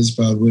Asteras,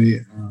 probably.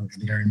 I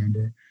think I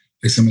remember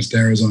some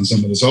Asteras on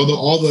some of this. All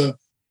the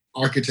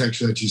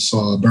architecture that you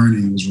saw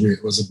burning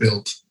was a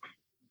built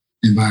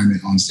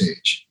environment on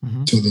stage.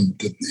 So the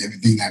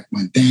everything that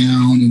went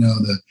down,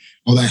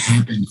 all that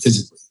happened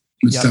physically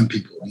with some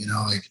people.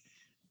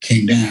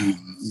 Came down.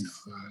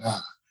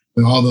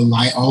 But all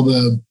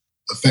the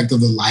effect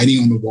of the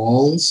lighting on the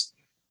walls,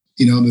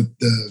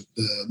 the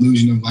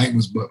illusion of light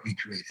was what we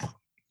created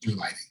through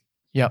lighting.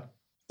 Yep.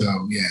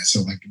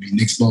 So it could be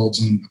Nix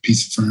bulbs on a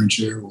piece of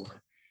furniture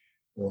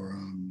or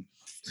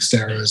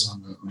Asteras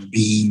on a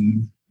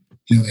beam.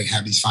 They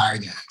have these fire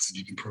gags that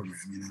you can program.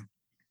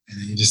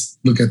 And then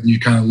you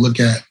kind of look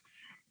at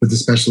with the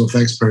special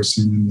effects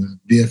person and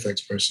the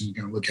VFX person, you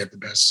kind of look at the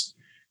best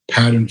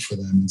pattern for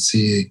them and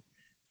see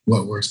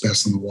what works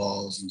best on the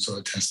walls and sort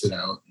of test it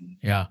out.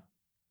 Yeah.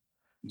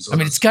 So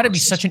it's got to be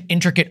such an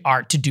intricate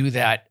art to do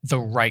that the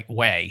right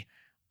way.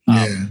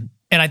 And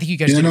I think you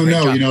guys did a great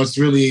job. It's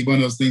really one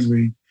of those things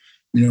where,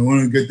 one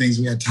of the good things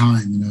we had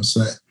time,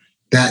 so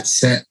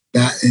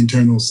that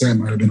internal set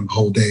might have been a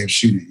whole day of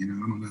shooting, I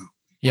don't know.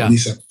 Yeah. At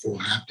least a full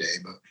half day,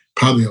 but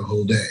probably a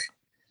whole day,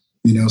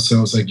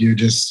 so it's like you're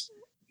just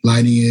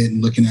lighting it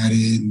and looking at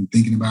it and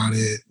thinking about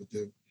it with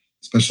the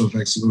special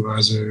effects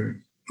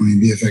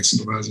VFX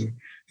supervisor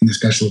and the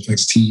special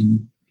effects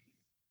team.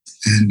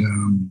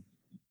 And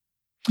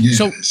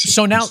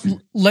so now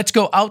let's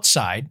go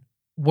outside.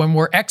 When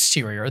we're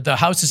exterior, the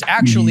house is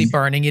actually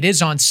burning. It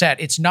is on set.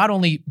 It's not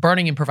only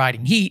burning and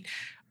providing heat.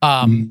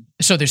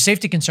 So there's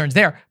safety concerns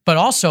there, but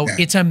also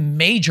it's a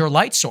major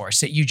light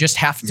source that you just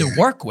have to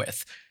work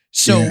with.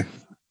 So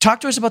talk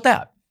to us about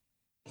that.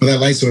 Well, that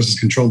light source is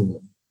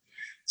controllable.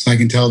 So I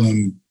can tell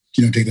them,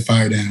 take the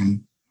fire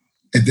down.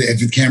 If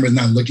the camera's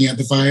not looking at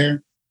the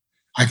fire,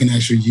 I can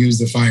actually use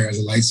the fire as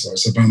a light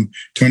source. If I'm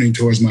turning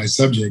towards my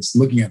subjects,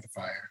 looking at the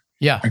fire,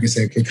 I can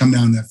say, okay, come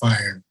down that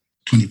fire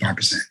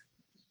 25%.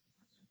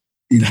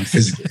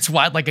 Physically. It's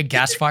wild, like a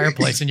gas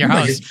fireplace in your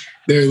house.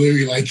 They're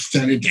literally like,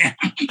 turn it down.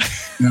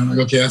 I'm like,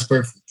 okay, that's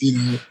perfect,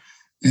 And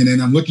then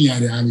I'm looking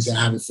at it, obviously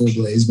I have it full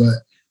blaze,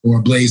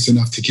 or blaze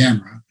enough to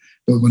camera.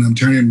 But when I'm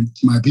turning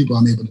to my people,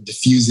 I'm able to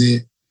diffuse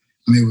it.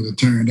 I'm able to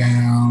turn it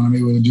down. I'm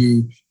able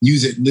to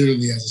use it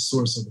literally as a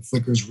source of the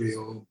flicker's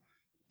real.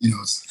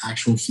 It's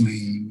actual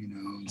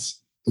flame.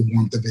 The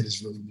warmth of it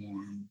is really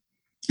warm.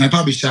 And I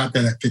probably shot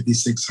that at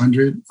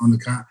 5600 on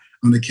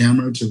the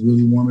camera to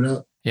really warm it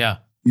up. Yeah.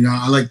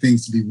 I like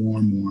things to be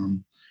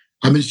warm.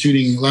 I've been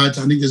shooting a lot of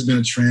time. I think there's been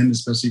a trend,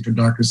 especially for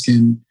darker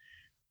skinned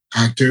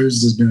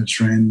actors. There's been a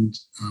trend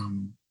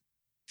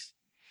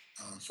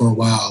for a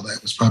while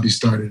that was probably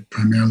started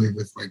primarily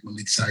with like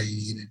Malik Said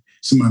and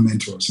some of my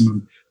mentors, some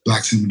of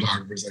Black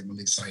cinematographers like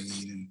Malik Said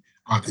and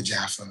Arthur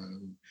Jaffa.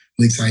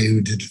 Malik Said,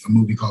 who did a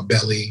movie called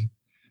Belly,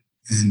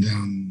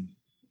 and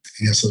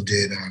he also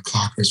did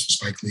Clockers for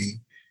Spike Lee.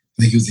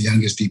 I think he was the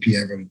youngest DP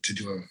ever to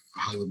do a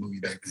Hollywood movie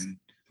back then,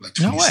 like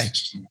 26 no way. Or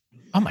something.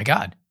 Oh my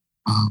God.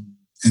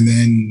 And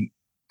then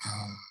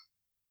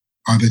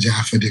Arthur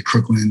Jaffa did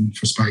Crooklyn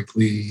for Spike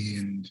Lee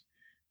and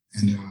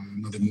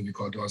another movie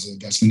called Daughters of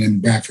the Dust. And then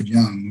Bradford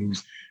Young,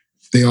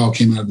 they all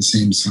came out of the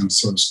same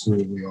sort of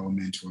school. We all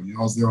mentored.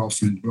 They're all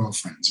friends. We're all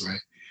friends, right?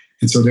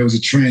 And so there was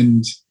a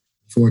trend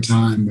for a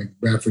time, like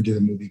Bradford did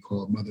a movie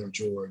called Mother of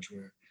George,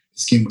 where the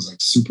skin was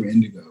like super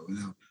indigo.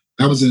 And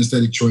that was an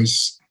aesthetic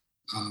choice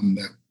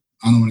that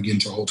I don't want to get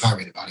into a whole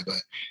tirade about it,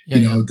 but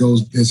it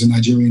goes. There's a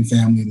Nigerian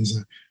family. There's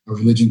a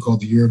religion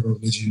called the Yoruba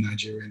religion in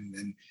Nigeria,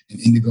 and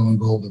indigo and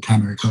gold, the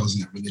primary colors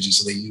in that religion.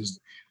 So they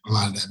used a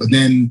lot of that. But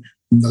then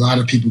a lot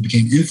of people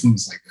became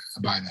influenced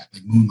by that.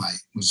 Like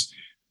Moonlight was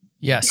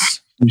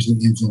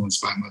usually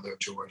influenced by Mother of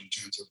George in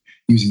terms of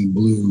using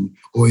blue,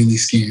 oily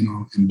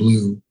skin and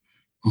blue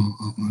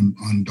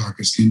on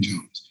darker skin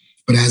tones.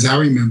 But as I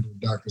remember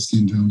darker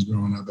skin tones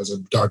growing up as a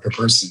darker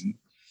person,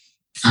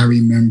 I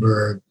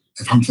remember,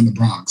 if I'm from the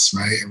Bronx,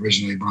 right,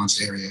 originally Bronx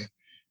area,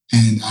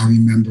 and I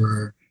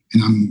remember,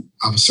 and I'm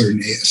of a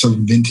certain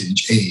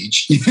vintage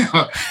age,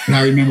 and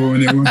I remember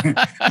when they weren't,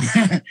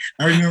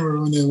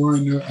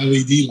 no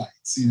LED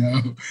lights,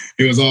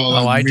 it was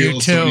all I do too.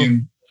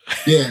 Sodium.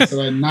 Yeah,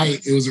 so at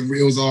night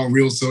it was all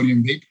real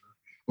sodium vapor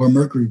or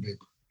mercury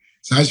vapor.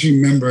 So I just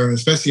remember,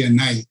 especially at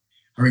night,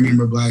 I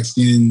remember black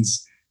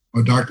skins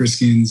or darker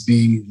skins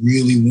being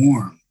really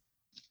warm,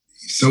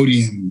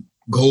 sodium,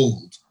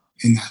 gold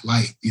in that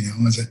light,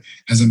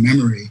 as a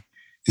memory.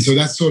 And so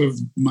that's sort of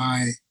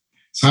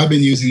so I've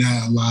been using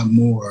that a lot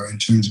more in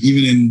terms of,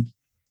 even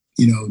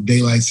in,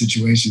 daylight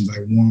situations,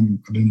 I've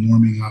been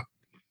warming up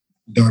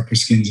darker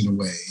skins in a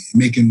way,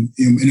 making,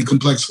 in a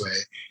complex way,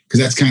 because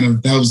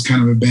that was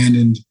kind of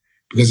abandoned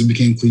because it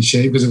became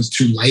cliche because it was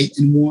too light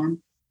and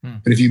warm.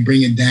 But if you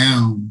bring it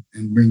down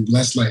and bring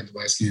less light to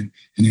white skin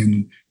and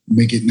then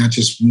make it not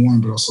just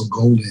warm, but also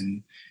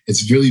golden,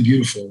 it's really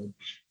beautiful.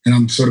 And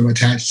I'm sort of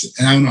attached,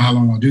 and I don't know how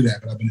long I'll do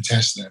that, but I've been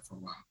attached to that for a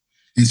while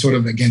and sort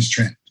of against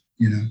trend,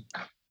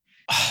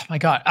 Oh my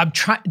God. I'm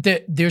trying,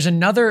 there's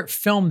another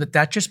film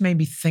that just made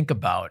me think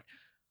about.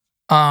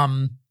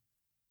 Oh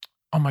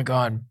my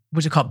God.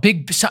 What's it called?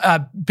 Big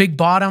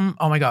Bottom.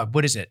 Oh my God.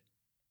 What is it?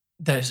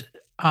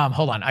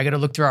 Hold on. I got to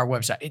look through our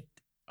website.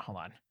 Hold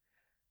on.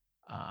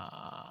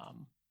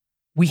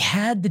 We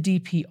had the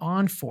DP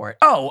on for it.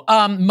 Oh,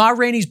 Ma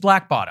Rainey's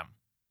Black Bottom.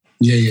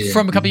 Yeah.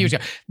 From a couple years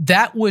ago.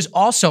 That was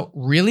also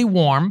really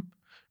warm.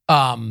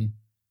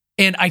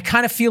 And I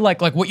kind of feel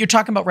like what you're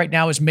talking about right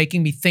now is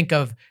making me think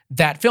of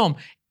that film.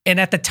 And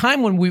at the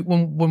time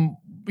when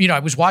I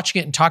was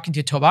watching it and talking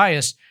to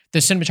Tobias, the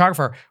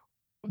cinematographer,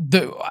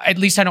 at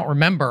least I don't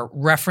remember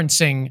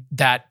referencing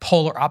that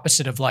polar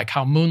opposite of like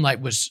how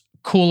Moonlight was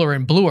cooler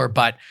and bluer.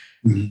 But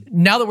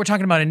now that we're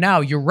talking about it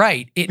now, you're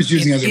right. It's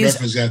using as a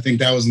reference. I think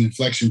that was an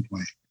inflection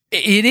point.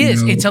 It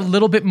is. It's a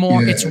little bit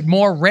more. Yeah. It's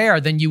more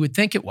rare than you would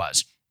think it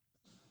was.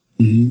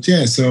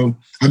 Yeah. So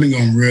I've been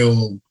going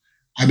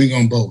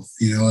both.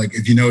 Like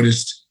if you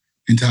noticed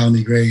in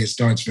Ptolemy Gray, it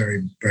starts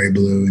very, very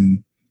blue,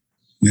 and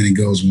then it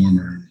goes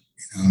warmer.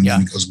 And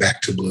then it goes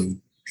back to blue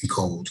and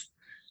cold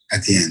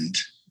at the end.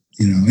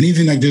 And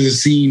even like there's a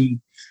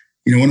scene.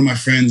 One of my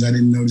friends, I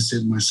didn't notice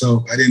it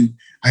myself.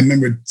 I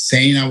remember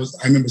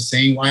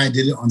saying why I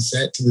did it on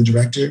set to the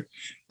director,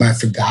 but I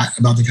forgot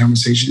about the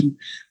conversation.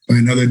 But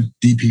another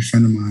DP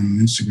friend of mine on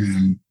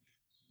Instagram,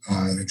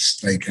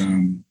 it's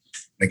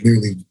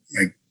literally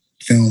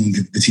filmed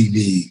the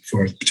TV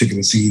for a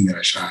particular scene that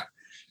I shot.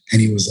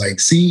 And he was like,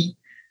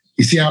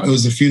 you see how it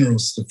was the funeral,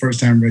 the first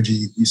time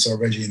you saw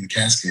Reggie in the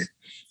casket.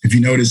 If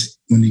you notice,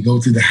 when you go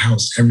through the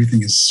house,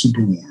 everything is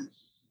super warm.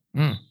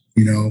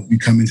 You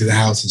come into the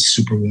house, it's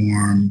super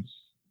warm.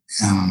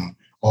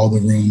 All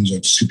the rooms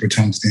are super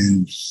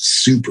tungsten,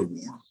 super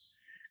warm.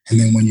 And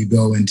then when you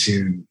go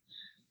into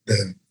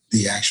the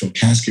the actual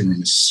casket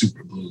room is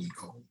super blue and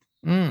cold.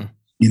 Mm.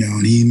 You know,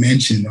 and he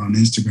mentioned on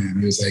Instagram,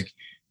 he was like,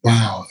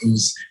 wow,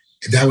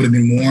 if that would have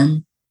been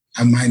warm,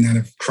 I might not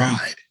have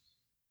cried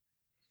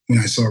when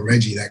I saw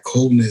Reggie. That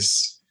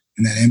coldness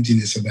and that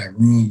emptiness of that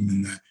room,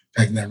 and the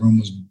fact that room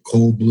was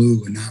cold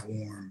blue and not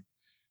warm,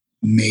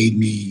 made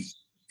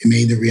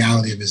the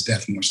reality of his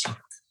death more stark.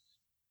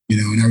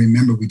 You know, and I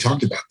remember we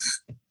talked about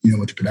that, you know,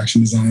 with the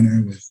production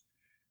designer, with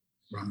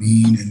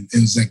Ramin, and it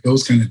was like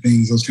those kind of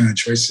things, those kind of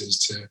choices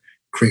to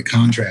create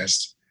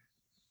contrast,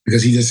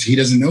 because he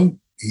doesn't know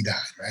he died,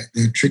 right?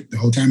 They're tricked the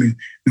whole time, and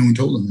no one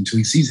told him until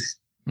he sees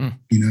it. Mm.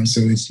 You know,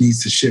 so it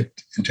needs to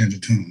shift in terms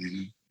of tone, you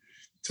know.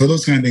 So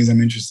those kind of things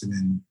I'm interested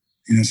in.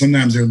 You know,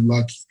 sometimes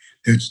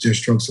they're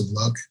strokes of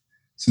luck.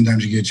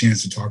 Sometimes you get a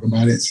chance to talk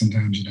about it.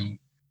 Sometimes you don't.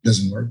 It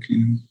doesn't work,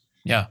 you know.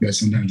 Yeah. But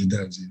sometimes it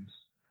does, you know.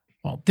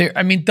 Well,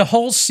 the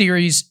whole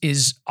series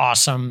is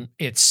awesome.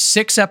 It's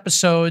 6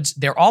 episodes.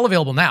 They're all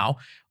available now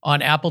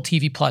on Apple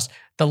TV Plus.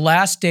 The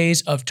Last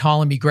Days of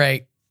Ptolemy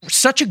Gray.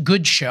 Such a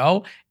good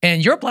show,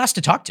 and you're a blast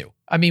to talk to.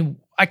 I mean,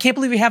 I can't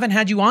believe we haven't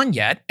had you on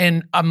yet,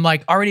 and I'm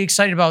like already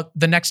excited about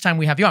the next time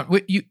we have you on.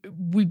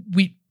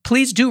 We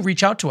please do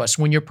reach out to us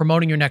when you're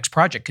promoting your next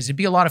project, because it'd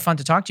be a lot of fun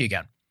to talk to you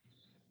again.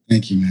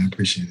 Thank you, man. I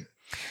appreciate it.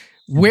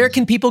 Where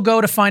can people go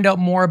to find out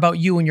more about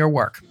you and your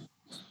work?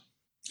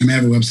 I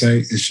have a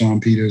website. It's Shawn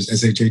Peters,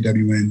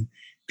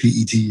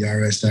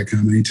 ShawnPeters.com.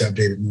 I need to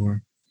update it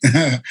more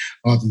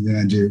often than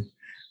I do.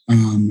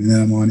 And then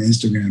I'm on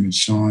Instagram. It's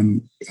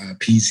Shawn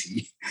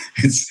Peasy.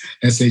 It's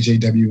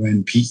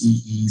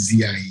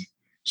ShawnPeezie.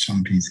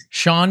 Shawn Peasy.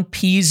 Shawn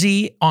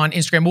Peasy on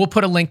Instagram. We'll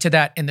put a link to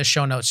that in the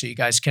show notes so you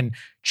guys can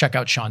check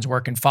out Shawn's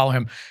work and follow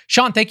him.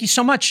 Shawn, thank you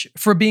so much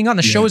for being on.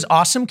 The show is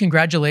awesome.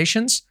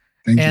 Congratulations.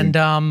 Thank you. And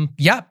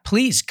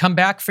please come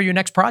back for your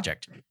next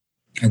project.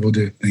 I will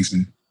do. Thanks,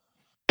 man.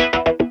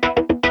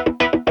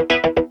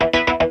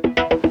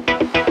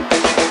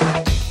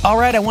 All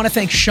right, I want to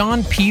thank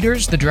Shawn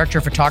Peters, the director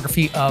of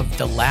photography of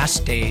The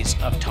Last Days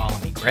of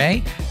Ptolemy Gray,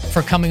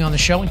 for coming on the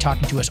show and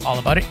talking to us all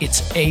about it.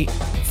 It's a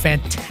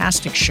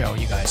fantastic show,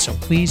 you guys, so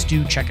please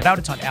do check it out.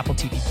 It's on Apple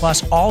TV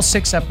Plus. All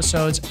 6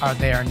 episodes are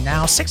there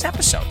now. 6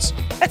 episodes.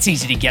 That's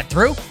easy to get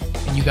through,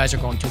 and you guys are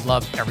going to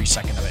love every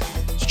second of it.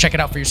 So check it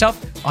out for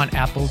yourself on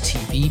Apple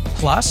TV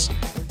Plus.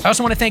 I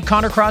also want to thank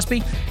Connor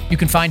Crosby. You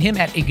can find him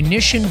at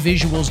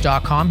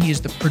ignitionvisuals.com. He is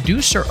the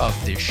producer of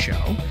this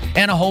show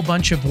and a whole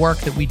bunch of work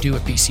that we do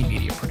at BC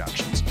Media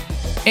Productions.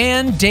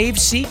 And Dave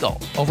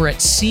Siegel over at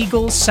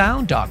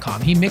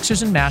siegelsound.com. He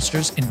mixes and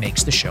masters and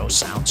makes the show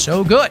sound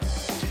so good.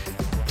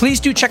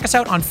 Please do check us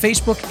out on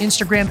Facebook,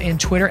 Instagram,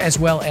 and Twitter, as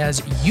well as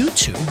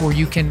YouTube, where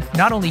you can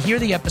not only hear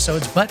the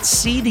episodes, but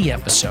see the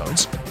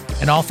episodes.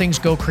 And all things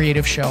Go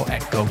Creative Show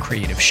at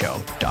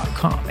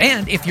gocreativeshow.com.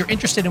 And if you're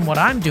interested in what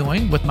I'm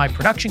doing with my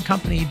production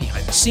company,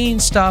 behind the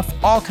scenes stuff,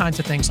 all kinds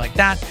of things like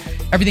that,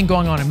 everything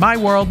going on in my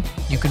world,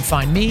 you can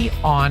find me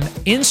on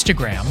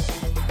Instagram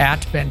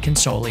at Ben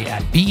Consoli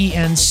at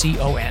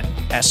BenConsoli.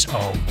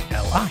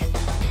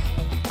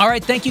 All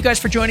right, thank you guys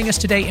for joining us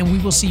today, and we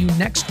will see you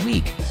next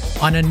week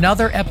on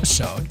another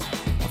episode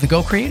of the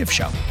Go Creative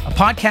Show, a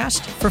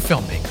podcast for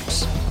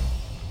filmmakers.